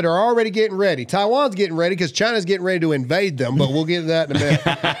countries that are already getting ready. Taiwan's getting ready because China's getting ready to invade them, but we'll get to that in a minute.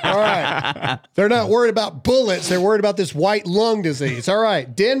 All right. They're not worried about bullets. They're worried about this white lung disease. All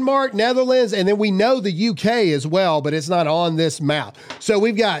right. Denmark, Netherlands, and then we know the UK as well, but it's not on this map. So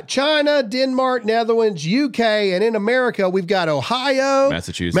we've got China, Denmark, Netherlands, UK, and in America, we've got Ohio,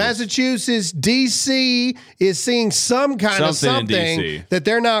 Massachusetts, D.C. is seeing some kind of something that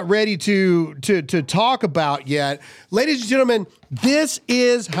they're not ready to talk about yet. Ladies and gentlemen, this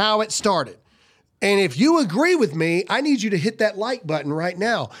is how it started. And if you agree with me, I need you to hit that like button right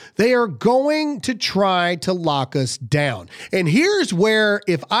now. They are going to try to lock us down. And here's where,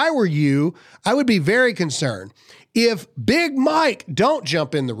 if I were you, I would be very concerned. If Big Mike don't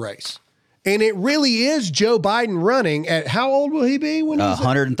jump in the race, and it really is Joe Biden running at, how old will he be when he's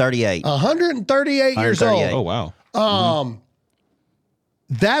 138. 138 years old. Oh, wow.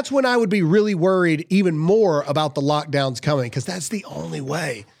 That's when I would be really worried even more about the lockdowns coming, because that's the only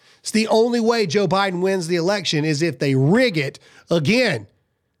way. It's the only way Joe Biden wins the election is if they rig it again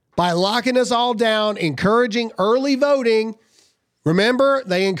by locking us all down, encouraging early voting. Remember,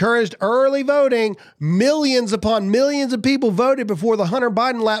 they encouraged early voting. Millions upon millions of people voted before the Hunter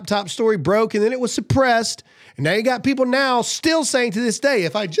Biden laptop story broke, and then it was suppressed. And now you got people now still saying to this day,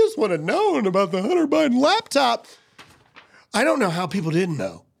 if I just would have known about the Hunter Biden laptop, I don't know how people didn't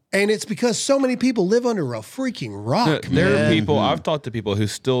know. And it's because so many people live under a freaking rock. There are people, I've talked to people who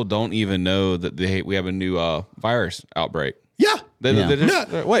still don't even know that we have a new virus outbreak. Yeah. Wait,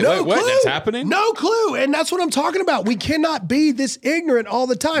 what? That's happening? No clue. And that's what I'm talking about. We cannot be this ignorant all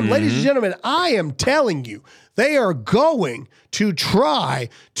the time. Ladies and gentlemen, I am telling you, they are going to try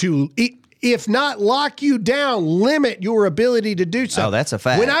to, if not lock you down, limit your ability to do so. Oh, that's a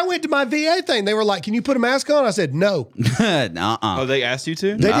fact. When I went to my VA thing, they were like, can you put a mask on? I said, no. Oh, they asked you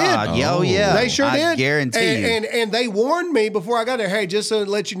to? They did. Oh, yeah. They sure did. I guarantee you. And they warned me before I got there, hey, just to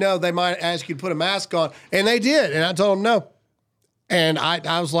let you know, they might ask you to put a mask on. And they did. And I told them no. And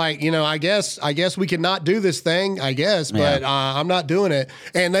I was like, I guess we cannot do this thing, but I'm not doing it.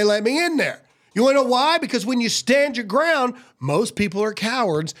 And they let me in there. You want to know why? Because when you stand your ground, most people are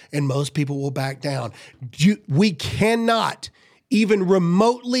cowards and most people will back down. We cannot even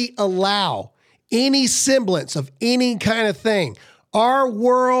remotely allow any semblance of any kind of thing. Our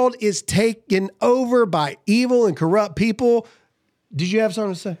world is taken over by evil and corrupt people. Did you have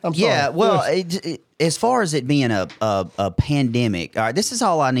something to say? I'm sorry. Yeah, well, as far as it being a pandemic, all right, this is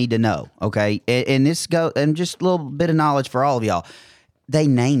all I need to know, okay? And just a little bit of knowledge for all of y'all. They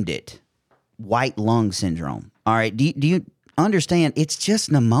named it white lung syndrome. All right. Do you understand? It's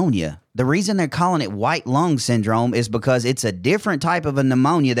just pneumonia. The reason they're calling it white lung syndrome is because it's a different type of a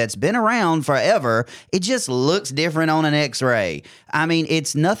pneumonia that's been around forever. It just looks different on an x-ray. I mean,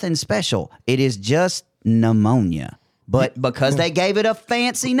 it's nothing special. It is just pneumonia. But because they gave it a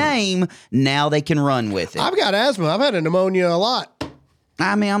fancy name, now they can run with it. I've got asthma. I've had a pneumonia a lot.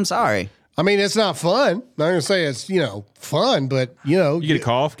 I mean, I'm sorry. I mean, it's not fun. I'm not going to say it's, fun, but, You get a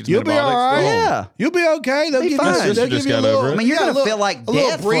cough, get you'll be all right. Yeah. You'll be okay. They'll give fine. you, they'll give you a little, I mean, you're going to feel like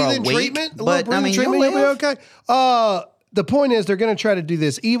death for a breathing week, treatment. But, I mean, you'll be okay. The point is, they're going to try to do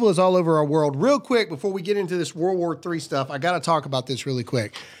this. Evil is all over our world. Real quick, before we get into this World War III stuff, I got to talk about this really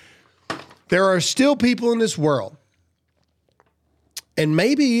quick. There are still people in this world, and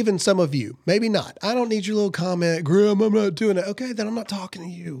maybe even some of you, maybe not. I don't need your little comment, Grim, I'm not doing it. Okay, then I'm not talking to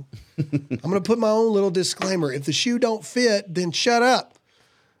you. I'm going to put my own little disclaimer. If the shoe don't fit, then shut up.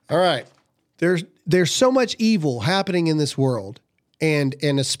 All right. There's so much evil happening in this world. And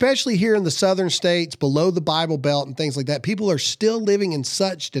especially here in the southern states, below the Bible Belt and things like that, people are still living in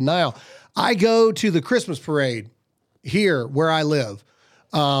such denial. I go to the Christmas parade here where I live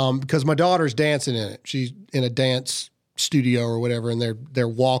because my daughter's dancing in it. She's in a dance studio or whatever, and they're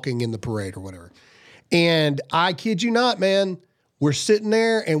walking in the parade or whatever. And I kid you not, man, we're sitting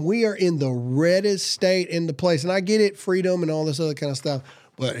there and we are in the reddest state in the place. And I get it, freedom and all this other kind of stuff.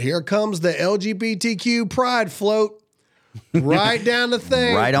 But here comes the LGBTQ pride float right down the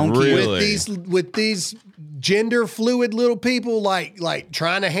thing. Right on cue. Really? With these gender fluid little people like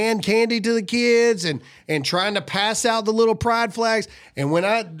trying to hand candy to the kids and trying to pass out the little pride flags. And when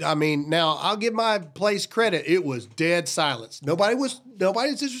I mean, now I'll give my place credit. It was dead silence.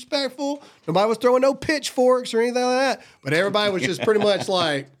 Nobody's disrespectful. Nobody was throwing no pitchforks or anything like that. But everybody was just pretty much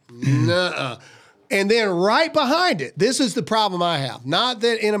like, nuh-uh. And then right behind it, this is the problem I have. Not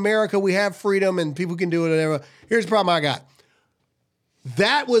that in America we have freedom and people can do whatever. Here's the problem I got.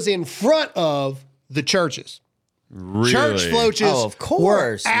 That was in front of the churches. Really? Church floaches of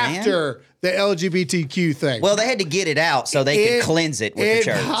course, were after the LGBTQ thing. Well, they had to get it out so they could cleanse it with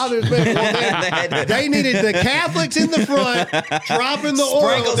the church. Bothers me. Well, they needed the Catholics in the front dropping the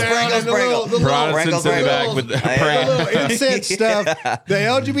oil down and the Protestants in the back with the the little incense stuff, the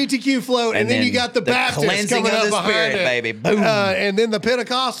LGBTQ float, and then you got the Baptists cleansing coming of up the behind Spirit, it, baby. Boom. And then the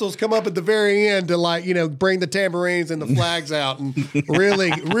Pentecostals come up at the very end to bring the tambourines and the flags out and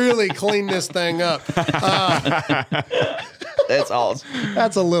really clean this thing up. That's awesome.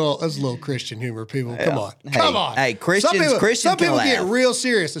 That's a little Christian humor, people. Come on. Come on. Hey, Christians Some people can get laugh. real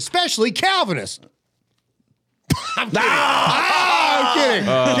serious, especially Calvinists. I'm kidding. I'm kidding.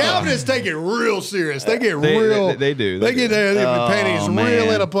 Calvinists take it real serious. They get real. They do. They get their panties real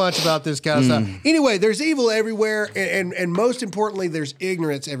man. in a bunch about this kind of stuff. Anyway, there's evil everywhere, and most importantly, there's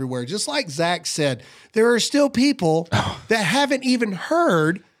ignorance everywhere. Just like Zach said, there are still people that haven't even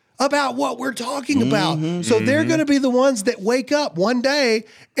heard about what we're talking about. So they're going to be the ones that wake up one day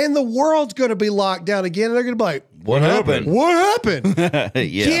and the world's going to be locked down again. And they're going to be like, What happened? What happened?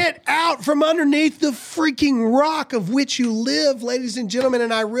 Yeah. Get out from underneath the freaking rock of which you live, ladies and gentlemen.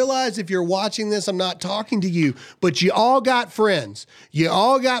 And I realize if you're watching this, I'm not talking to you, but you all got friends. You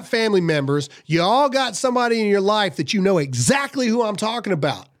all got family members. You all got somebody in your life that you know exactly who I'm talking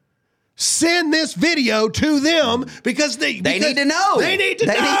about. Send this video to them because they need to know. They need to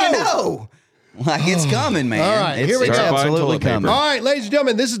know. Like, it's coming, man. All right, here we it's go. absolutely coming. All right, ladies and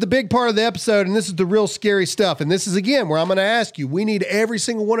gentlemen, this is the big part of the episode, and this is the real scary stuff. And this is, again, where I'm going to ask you, we need every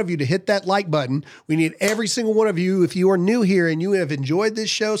single one of you to hit that like button. We need every single one of you, if you are new here and you have enjoyed this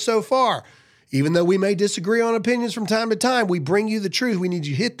show so far, even though we may disagree on opinions from time to time, we bring you the truth. We need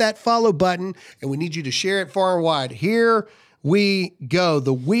you to hit that follow button, and we need you to share it far and wide. Here we go.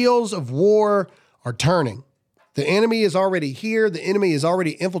 The wheels of war are turning. The enemy is already here. The enemy has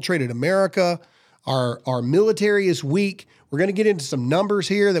already infiltrated America. Our military is weak. We're going to get into some numbers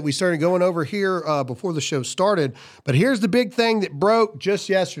here that we started going over here before the show started. But here's the big thing that broke just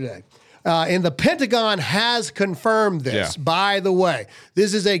yesterday. And the Pentagon has confirmed this, by the way.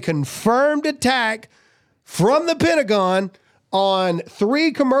 This is a confirmed attack from the Pentagon on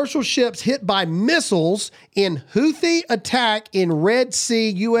 3 commercial ships hit by missiles in Houthi attack in Red Sea.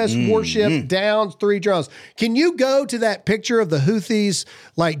 U.S. warship downs 3 drones. Can you go to that picture of the Houthis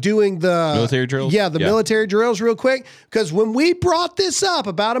like doing the military drills? Yeah, military drills real quick. Because when we brought this up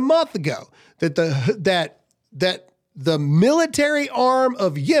about a month ago, that the military arm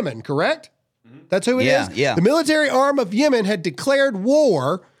of Yemen, correct? That's who it is? Yeah. The military arm of Yemen had declared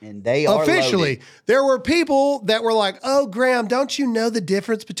war. And they are officially. loaded. There were people that were like, oh, Graham, don't you know the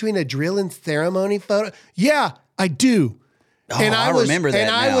difference between a drill and ceremony photo? Yeah, I do. And I remember that And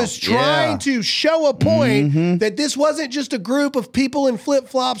I now. was trying Yeah. to show a point that this wasn't just a group of people in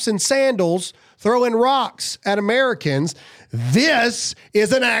flip-flops and sandals throwing rocks at Americans. This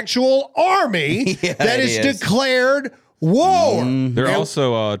is an actual army that is declared war. They're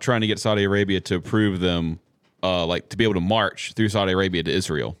also trying to get Saudi Arabia to approve them, to be able to march through Saudi Arabia to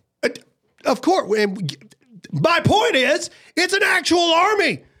Israel. Of course. And my point is, it's an actual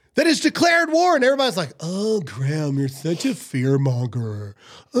army that has declared war, and everybody's like, "Oh, Graham, you're such a fearmonger.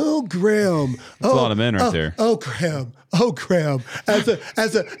 Oh, Graham, That's a lot of men right there. Oh, Graham. Oh, Graham.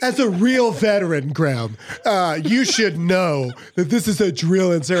 As a real veteran, Graham, you should know that this is a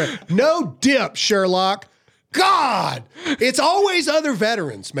drill and ceremony. No dip, Sherlock. God, it's always other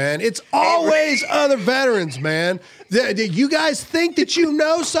veterans, man. It's always other veterans, man. You guys think that you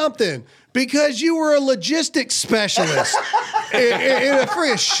know something because you were a logistics specialist.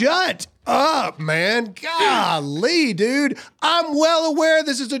 Shut up, man. Golly, dude. I'm well aware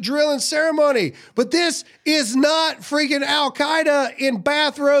this is a drill and ceremony, but this is not freaking Al-Qaeda in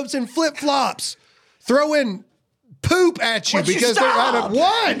bathrobes and flip-flops throwing poop at you because they're out of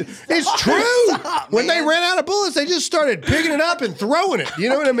what? It's true. When they ran out of bullets, they just started picking it up and throwing it. You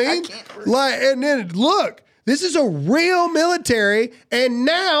know what I mean? And then look, this is a real military, and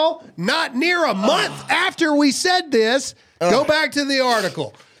now, not near a month after we said this, Go back to the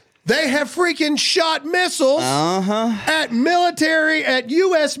article. They have freaking shot missiles at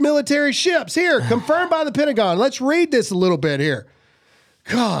U.S. military ships. Here, confirmed by the Pentagon. Let's read this a little bit here.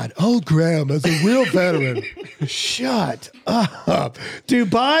 God, old Graham is a real veteran. Shut up.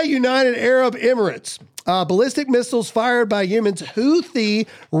 Dubai United Arab Emirates. Ballistic missiles fired by Yemen's Houthi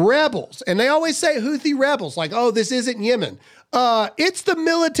rebels. And they always say Houthi rebels, like, oh, this isn't Yemen. It's the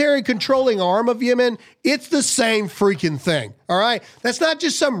military controlling arm of Yemen. It's the same freaking thing. All right. That's not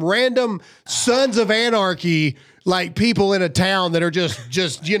just some random sons of anarchy, like people in a town that are just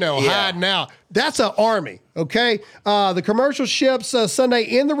hiding out. That's an army. Okay. The commercial ships Sunday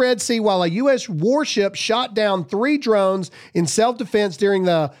in the Red Sea, while a U.S. warship shot down 3 drones in self-defense during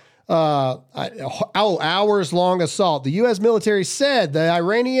the hours-long assault. The U.S. military said the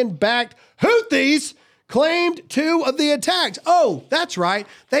Iranian-backed Houthis claimed 2 of the attacks. Oh, that's right.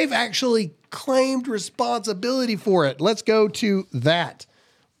 They've actually claimed responsibility for it. Let's go to that.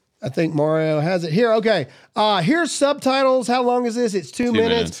 I think Mario has it here. Okay. Here's subtitles. How long is this? It's 2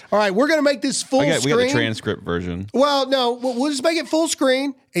 minutes. All right. We're going to make this full screen. We got the transcript version. Well, no, we'll just make it full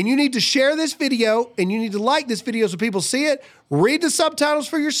screen, and you need to share this video, and you need to like this video so people see it. Read the subtitles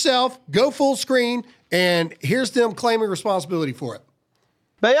for yourself. Go full screen, and here's them claiming responsibility for it.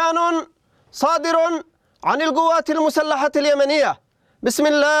 بيان صادر عن القوات المسلحة اليمنية بسم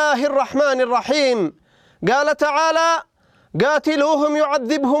الله الرحمن الرحيم قال تعالى قاتلوهم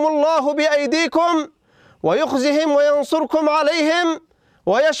يعذبهم الله بأيديكم ويخزهم وينصركم عليهم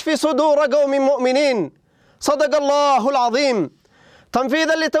ويشفي صدور قوم مؤمنين صدق الله العظيم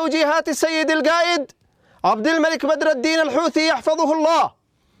تنفيذا لتوجيهات السيد القائد عبد الملك بدر الدين الحوثي يحفظه الله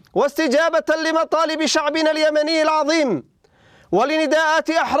واستجابة لمطالب شعبنا اليمني العظيم ولنداءات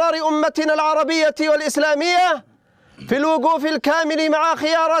أحرار أمتنا العربية والإسلامية في الوقوف الكامل مع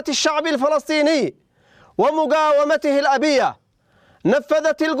خيارات الشعب الفلسطيني ومقاومته الأبية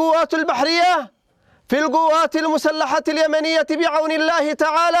نفذت القوات البحرية في القوات المسلحة اليمنية بعون الله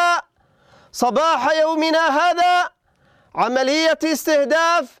تعالى صباح يومنا هذا عملية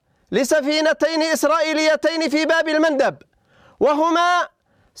استهداف لسفينتين إسرائيليتين في باب المندب وهما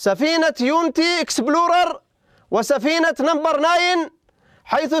سفينة يونتي إكسبلورر وسفينة نمبر 9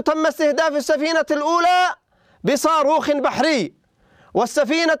 حيث تم استهداف السفينة الأولى بصاروخ بحري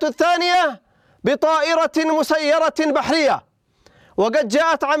والسفينة الثانية بطائرة مسيرة بحرية وقد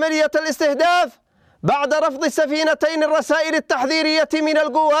جاءت عملية الاستهداف بعد رفض السفينتين الرسائل التحذيرية من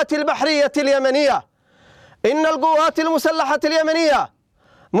القوات البحرية اليمنية إن القوات المسلحة اليمنية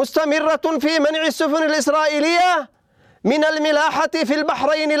مستمرة في منع السفن الإسرائيلية من الملاحة في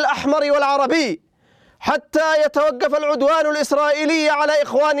البحرين الأحمر والعربي حتى يتوقف العدوان الإسرائيلي على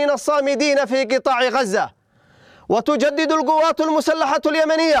إخواننا الصامدين في قطاع غزة وتجدد القوات المسلحة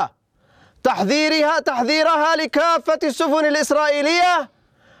اليمنية تحذيرها لكافة السفن الإسرائيلية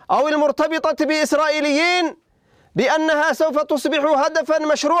أو المرتبطة بإسرائيليين بأنها سوف تصبح هدفا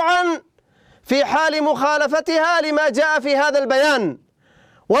مشروعا في حال مخالفتها لما جاء في هذا البيان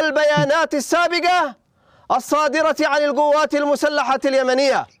والبيانات السابقة الصادرة عن القوات المسلحة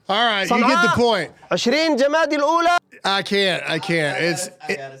اليمنية. All right, you get the point. 20 جمادي الأولى. I can't.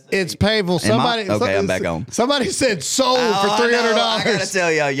 It's painful. I'm back on. Somebody said sold for $300. I gotta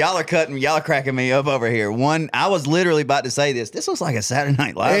tell y'all are cracking me up over here. I was literally about to say this. This looks like a Saturday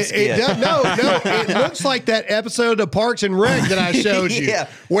Night Live skit. It looks like that episode of Parks and Rec that I showed you,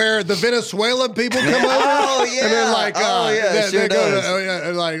 where the Venezuelan people come over. Oh yeah, and they're like, sure does.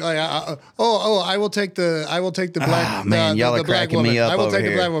 I will take the black. Man, y'all are cracking woman. me up. I will over take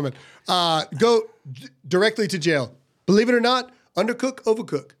here. the black woman. Go directly to jail. Believe it or not, undercook,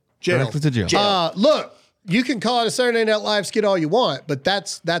 overcook, jail. Directly to jail. Look, you can call it a Saturday Night Live skit all you want, but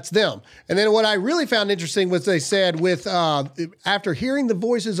that's them. And then what I really found interesting was they said with after hearing the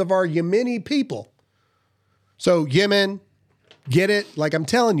voices of our Yemeni people. So Yemen, get it? Like I'm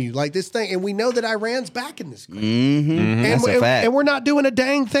telling you, like this thing, and we know that Iran's backing this. That's a fact. And we're not doing a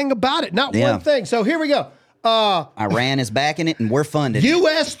dang thing about it. Not one thing. So here we go. Iran is backing it, and we're funding it.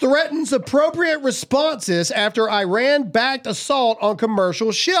 U.S. threatens appropriate responses after Iran-backed assault on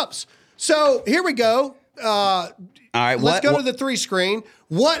commercial ships. So here we go. All right, let's go to the 3 screen.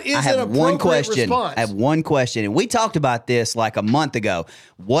 What is an appropriate response? I have one question, and we talked about this like a month ago.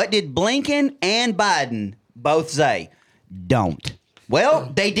 What did Blinken and Biden both say? Don't.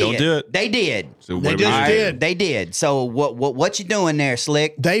 Well, they did. Don't do it. They did. So they just did. They did. So what you doing there,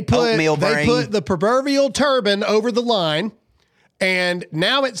 Slick? They put the proverbial turban over the line, and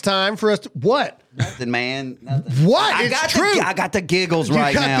now it's time for us to what? Nothing, man. Nothing. What? I got the giggles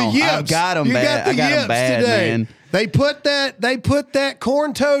right now. I've got them bad. I got them bad, today. Man. They put that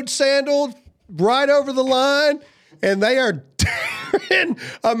corn toad sandal right over the line. and they are daring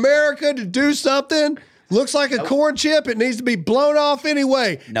America to do something. Looks like a corn chip. It needs to be blown off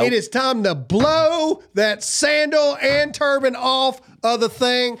anyway. Nope. It is time to blow that sandal and turban off of the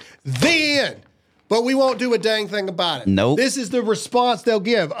thing. The end. But we won't do a dang thing about it. Nope. This is the response they'll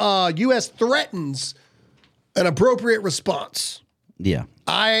give. U.S. threatens an appropriate response. Yeah.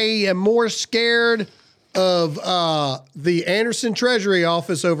 I am more scared of the Anderson Treasury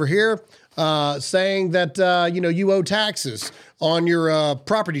Office over here saying that, you owe taxes on your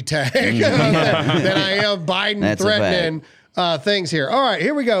property tag than I am Biden threatening things here. All right,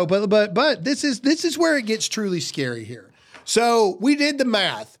 here we go. But this is where it gets truly scary here. So we did the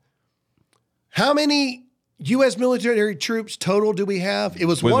math. How many U.S. military troops total do we have? It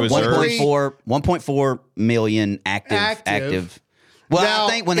was 1.4 million active. Well, Now, I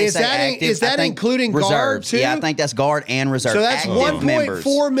think when they say active, is that I think including guard, reserves. too? Yeah, I think that's guard and reserve. So that's active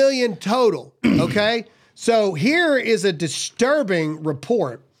 1.4 million total. Okay. So here is a disturbing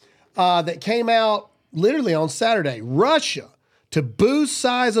report that came out literally on Saturday. Russia to boost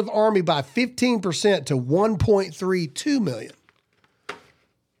size of army by 15% to 1.32 million.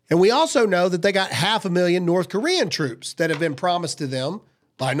 And we also know that they got 500,000 North Korean troops that have been promised to them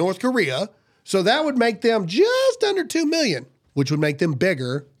by North Korea. So that would make them just under 2 million, which would make them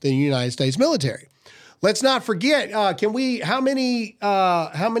bigger than the United States military. Let's not forget, how many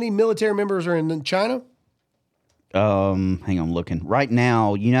military members are in China? Hang on, looking. Right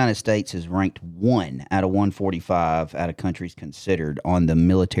now, United States is ranked 1 out of 145 out of countries considered on the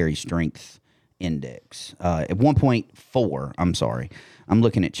military strength index. At 1.4, I'm sorry. I'm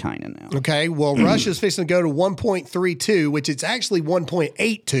looking at China now. Okay, well, Russia's fixing to go to 1.32, which it's actually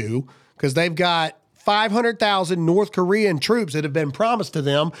 1.82 because they've got 500,000 North Korean troops that have been promised to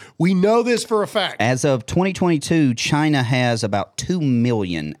them. We know this for a fact. As of 2022, China has about 2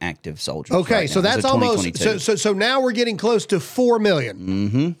 million active soldiers. Okay, right so now, that's as of almost 2022. so now we're getting close to 4 million.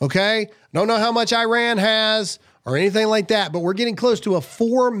 Mm-hmm. Okay, don't know how much Iran has or anything like that, but we're getting close to a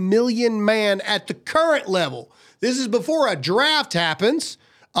 4 million man at the current level. This is before a draft happens,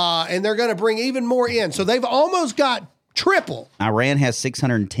 and they're going to bring even more in. So they've almost got triple. Iran has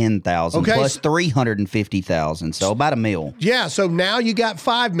 610,000 plus 350,000, so about a mil. Yeah, so now you got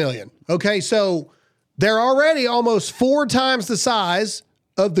 5 million. Okay, so they're already almost 4 times the size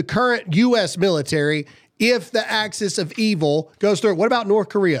of the current U.S. military if the axis of evil goes through. What about North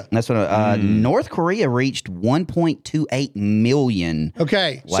Korea? That's what North Korea reached 1.28 million.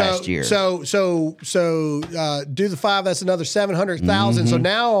 Okay, last year. So do the 5. That's another 700,000. So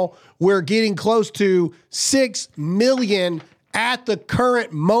now we're getting close to 6 million at the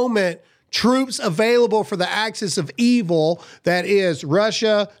current moment. Troops available for the axis of evil that is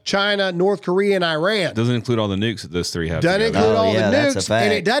Russia, China, North Korea, and Iran. Doesn't include all the nukes that those three have. Doesn't together. include all the that's a nukes, fact.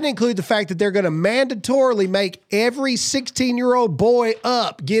 and it doesn't include the fact that they're going to mandatorily make every 16-year-old boy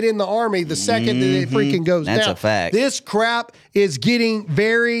up get in the army the second that it freaking goes down. That's a fact. This crap is getting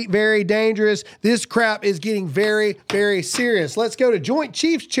very, very dangerous. This crap is getting very, very serious. Let's go to Joint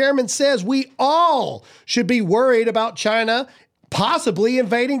Chiefs Chairman says we all should be worried about China possibly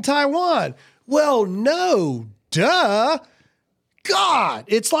invading Taiwan. Well, no, duh. God,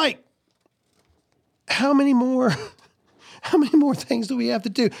 it's like, how many more things do we have to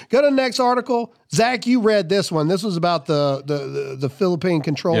do? Go to the next article. Zach, you read this one. This was about the Philippine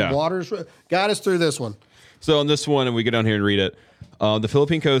controlled waters. Got us through this one. So on this one, and we go down here and read it, the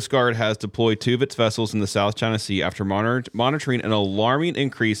Philippine Coast Guard has deployed 2 of its vessels in the South China Sea after monitoring an alarming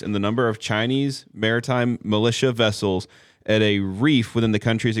increase in the number of Chinese maritime militia vessels at a reef within the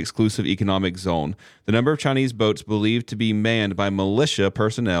country's exclusive economic zone. The number of Chinese boats believed to be manned by militia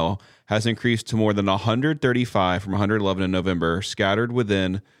personnel has increased to more than 135 from 111 in November, scattered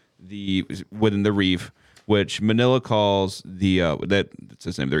within the reef, which Manila calls that's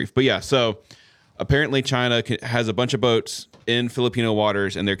the name of the reef. But yeah, so apparently China has a bunch of boats in Filipino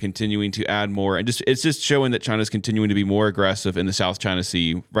waters, and they're continuing to add more. And it's just showing that China's continuing to be more aggressive in the South China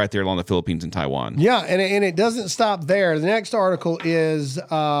Sea, right there along the Philippines and Taiwan. Yeah, and it doesn't stop there. The next article is,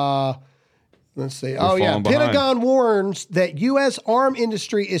 let's see. Pentagon warns that U.S. arm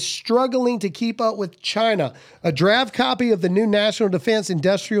industry is struggling to keep up with China. A draft copy of the new National Defense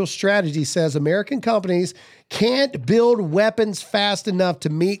Industrial Strategy says American companies can't build weapons fast enough to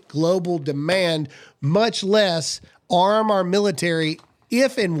meet global demand, much less arm our military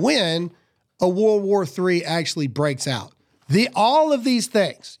if and when a World War III actually breaks out. All of these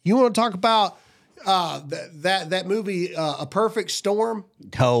things. You want to talk about that movie, A Perfect Storm?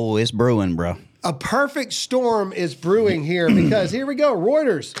 Oh, it's brewing, bro. A perfect storm is brewing here because here we go.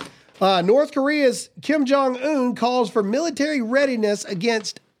 Reuters. North Korea's Kim Jong-un calls for military readiness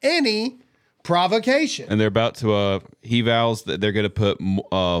against any provocation. And they're about to, he vows that they're going to put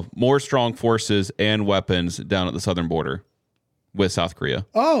more strong forces and weapons down at the southern border with South Korea.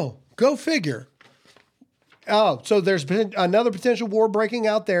 Oh, go figure. Oh, so there's been another potential war breaking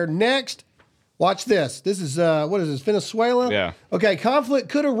out there. Next, watch this. This is, what is this, Venezuela? Yeah. Okay, conflict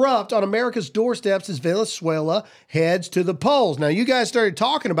could erupt on America's doorsteps as Venezuela heads to the polls. Now, you guys started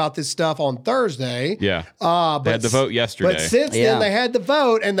talking about this stuff on Thursday. Yeah. But they had the vote yesterday. But since then, they had the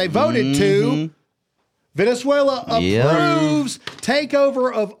vote, and they voted to Venezuela approves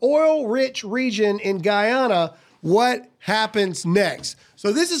takeover of oil-rich region in Guyana. What happens next?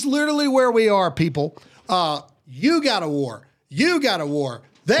 So this is literally where we are, people. You got a war. You got a war.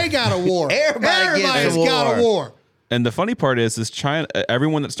 They got a war. Everybody's got a war. And the funny part is China.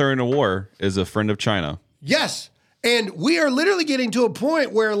 Everyone that's starting a war is a friend of China. Yes. And we are literally getting to a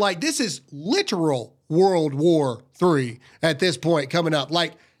point where, like, this is literal World War III at this point coming up.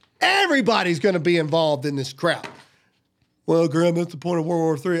 Like, everybody's going to be involved in this crap. Well, Graham, that's the point of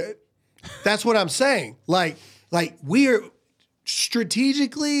World War III. That's what I'm saying. Like we are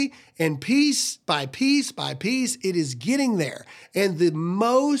strategically and piece by piece by piece, it is getting there. And the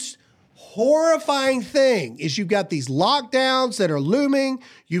most horrifying thing is you've got these lockdowns that are looming.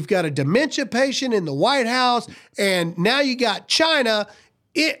 You've got a dementia patient in the White House. And now you got China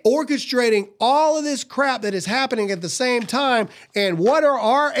orchestrating all of this crap that is happening at the same time. And what are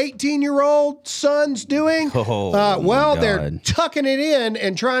our 18-year-old sons doing? They're tucking it in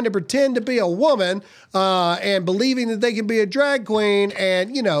and trying to pretend to be a woman and believing that they can be a drag queen.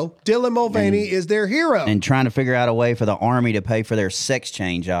 And, you know, Dylan Mulvaney is their hero. And trying to figure out a way for the Army to pay for their sex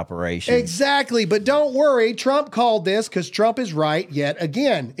change operation. Exactly. But don't worry. Trump called this because Trump is right yet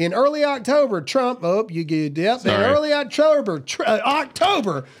again. In early October, Trump, In early October,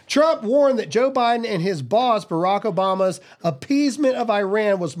 Trump warned that Joe Biden and his boss, Barack Obama's appeasement of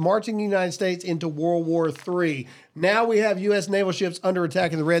Iran was marching the United States into World War III. Now we have U.S. naval ships under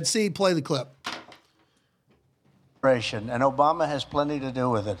attack in the Red Sea. Play the clip. And Obama has plenty to do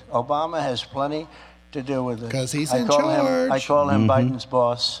with it. Because he's in charge. I call him Biden's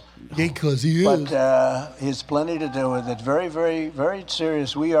boss. Yeah, because he is. But he has plenty to do with it. Very, very, very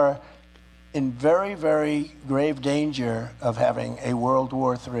serious. We are in very, very grave danger of having a World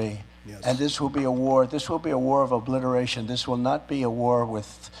War III. Yes. And this will be a war. This will be a war of obliteration. This will not be a war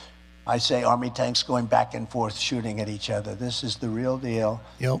with, I say, Army tanks going back and forth shooting at each other. This is the real deal.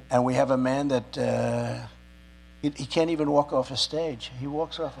 Yep. And we have a man that he can't even walk off a stage. He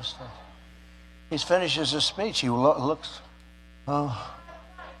walks off a stage. He finishes his speech. He looks,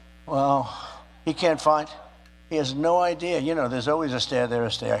 he can't find. He has no idea. You know, there's always a stair there,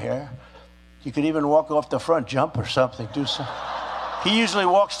 a stair here. You could even walk off the front, jump or something, do something. He usually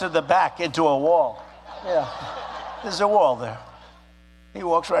walks to the back into a wall. Yeah, there's a wall there. He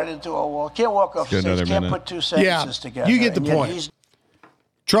walks right into a wall. Can't walk off the stage. Can't put two sentences together. You get the point.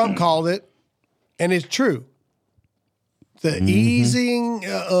 Trump called it, and it's true. The easing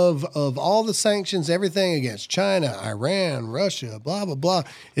of all the sanctions, everything against China, Iran, Russia, blah, blah, blah,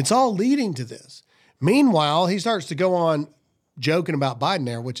 it's all leading to this. Meanwhile, he starts to go on joking about Biden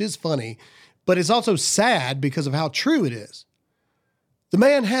there, which is funny, but it's also sad because of how true it is. The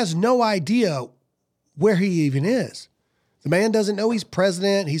man has no idea where he even is. The man doesn't know he's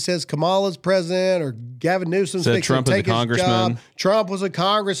president. He says Kamala's president or Gavin Newsom's fixing Trump to take is a his congressman. job. Trump was a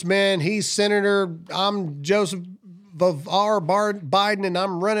congressman. He's senator. I'm Joseph Biden, and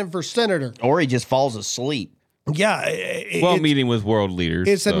I'm running for senator. Or he just falls asleep. Yeah. Meeting with world leaders.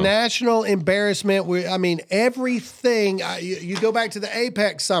 It's a national embarrassment. Everything. You go back to the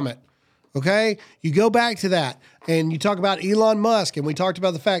APEC summit, okay? You go back to that, and you talk about Elon Musk, and we talked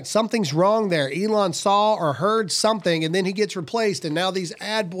about the fact something's wrong there. Elon saw or heard something, and then he gets replaced, and now these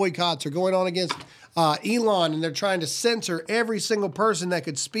ad boycotts are going on against Elon, and they're trying to censor every single person that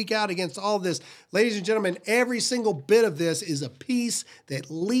could speak out against all this. Ladies and gentlemen, every single bit of this is a piece that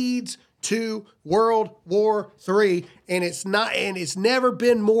leads to World War III, and it's never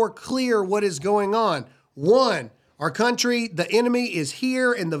been more clear what is going on. One, our country, the enemy is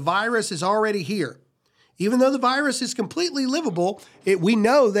here, and the virus is already here. Even though the virus is completely livable, we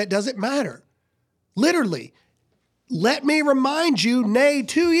know that doesn't matter. Literally, let me remind you,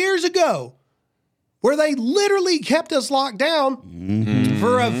 2 years ago, where they literally kept us locked down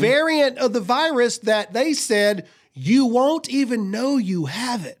for a variant of the virus that they said you won't even know you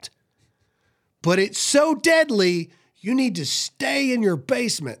have it. But it's so deadly, you need to stay in your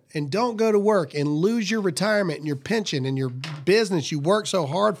basement and don't go to work and lose your retirement and your pension and your business you work so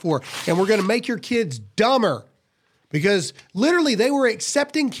hard for. And we're going to make your kids dumber. Because literally they were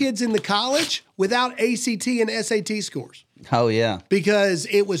accepting kids into college without ACT and SAT scores. Oh, yeah. Because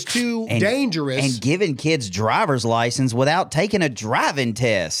it was too dangerous. And giving kids driver's license without taking a driving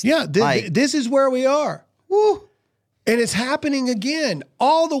test. Yeah, this is where we are. Woo. And it's happening again.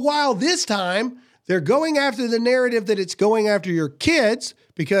 All the while this time, they're going after the narrative that it's going after your kids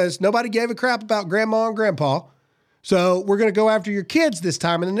because nobody gave a crap about grandma and grandpa. So we're going to go after your kids this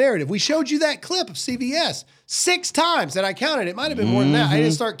time in the narrative. We showed you that clip of CVS 6 times that I counted. It might have been more than that. I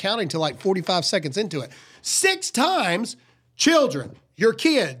didn't start counting till like 45 seconds into it. 6 times, children, your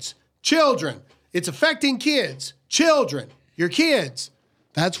kids, children. It's affecting kids, children, your kids.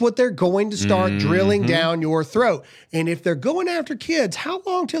 That's what they're going to start drilling down your throat. And if they're going after kids, how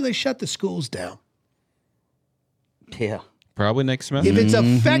long till they shut the schools down? Yeah. Probably next semester. If it's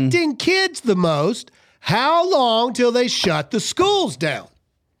affecting kids the most, how long till they shut the schools down?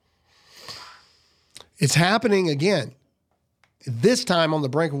 It's happening again. This time on the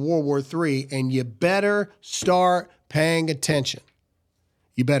brink of World War III, and you better start paying attention.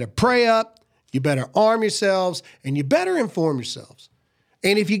 You better pray up, you better arm yourselves, and you better inform yourselves.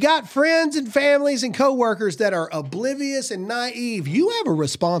 And if you got friends and families and coworkers that are oblivious and naive, you have a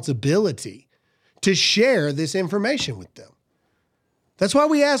responsibility to share this information with them. That's why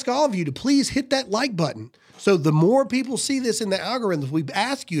we ask all of you to please hit that like button. So the more people see this in the algorithms, we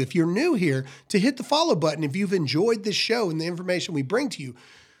ask you, if you're new here, to hit the follow button if you've enjoyed this show and the information we bring to you.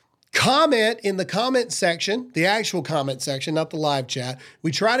 Comment in the comment section, the actual comment section, not the live chat.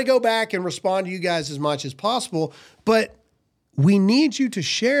 We try to go back and respond to you guys as much as possible, but we need you to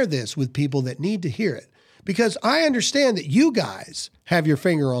share this with people that need to hear it. Because I understand that you guys have your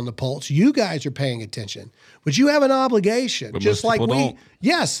finger on the pulse. You guys are paying attention. But you have an obligation. But just most like people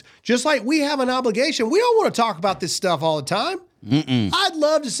don't. just like we have an obligation. We don't want to talk about this stuff all the time. I'd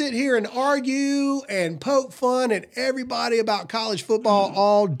love to sit here and argue and poke fun at everybody about college football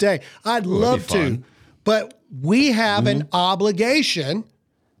all day. I'd love to. fun. But we have an obligation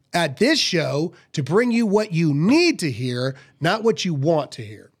at this show to bring you what you need to hear, not what you want to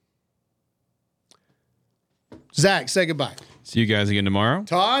hear. Zach, say goodbye. See you guys again tomorrow.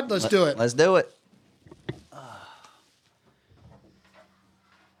 Todd, let's do it. Let's do it.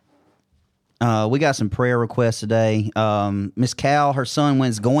 We got some prayer requests today. Miss Cal, her son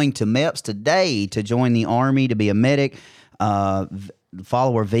is going to MEPS today to join the Army to be a medic.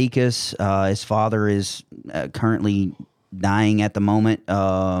 Follower Vikas, his father is currently dying at the moment.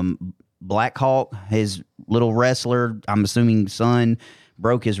 Black Hawk, his little wrestler, I'm assuming son,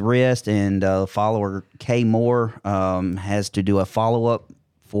 broke his wrist, and follower Kay Moore has to do a follow-up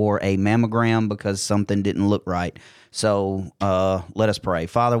for a mammogram because something didn't look right. So let us pray.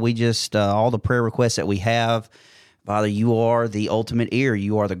 Father, we just, all the prayer requests that we have, Father, you are the ultimate ear.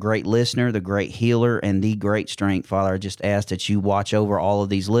 You are the great listener, the great healer, and the great strength. Father, I just ask that you watch over all of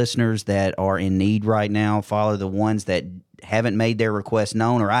these listeners that are in need right now. Father, the ones that haven't made their request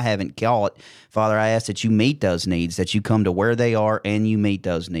known or I haven't caught, Father, I ask that you meet those needs, that you come to where they are and you meet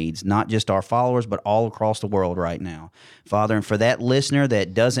those needs, not just our followers, but all across the world right now. Father, and for that listener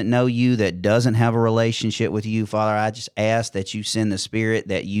that doesn't know you, that doesn't have a relationship with you, Father, I just ask that you send the Spirit,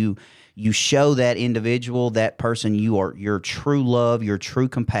 that you show that individual, that person, your true love, your true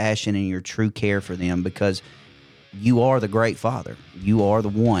compassion, and your true care for them, because you are the great Father. You are the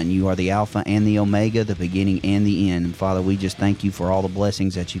one. You are the Alpha and the Omega, the beginning and the end. And Father, we just thank you for all the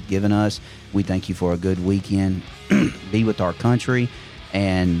blessings that you've given us. We thank you for a good weekend. Be with our country.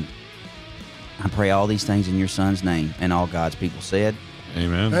 And I pray all these things in your Son's name. And all God's people said,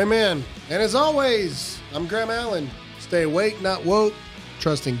 Amen. Amen. And as always, I'm Graham Allen. Stay awake, not woke.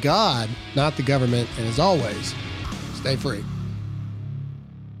 Trust in God, not the government. And as always, stay free.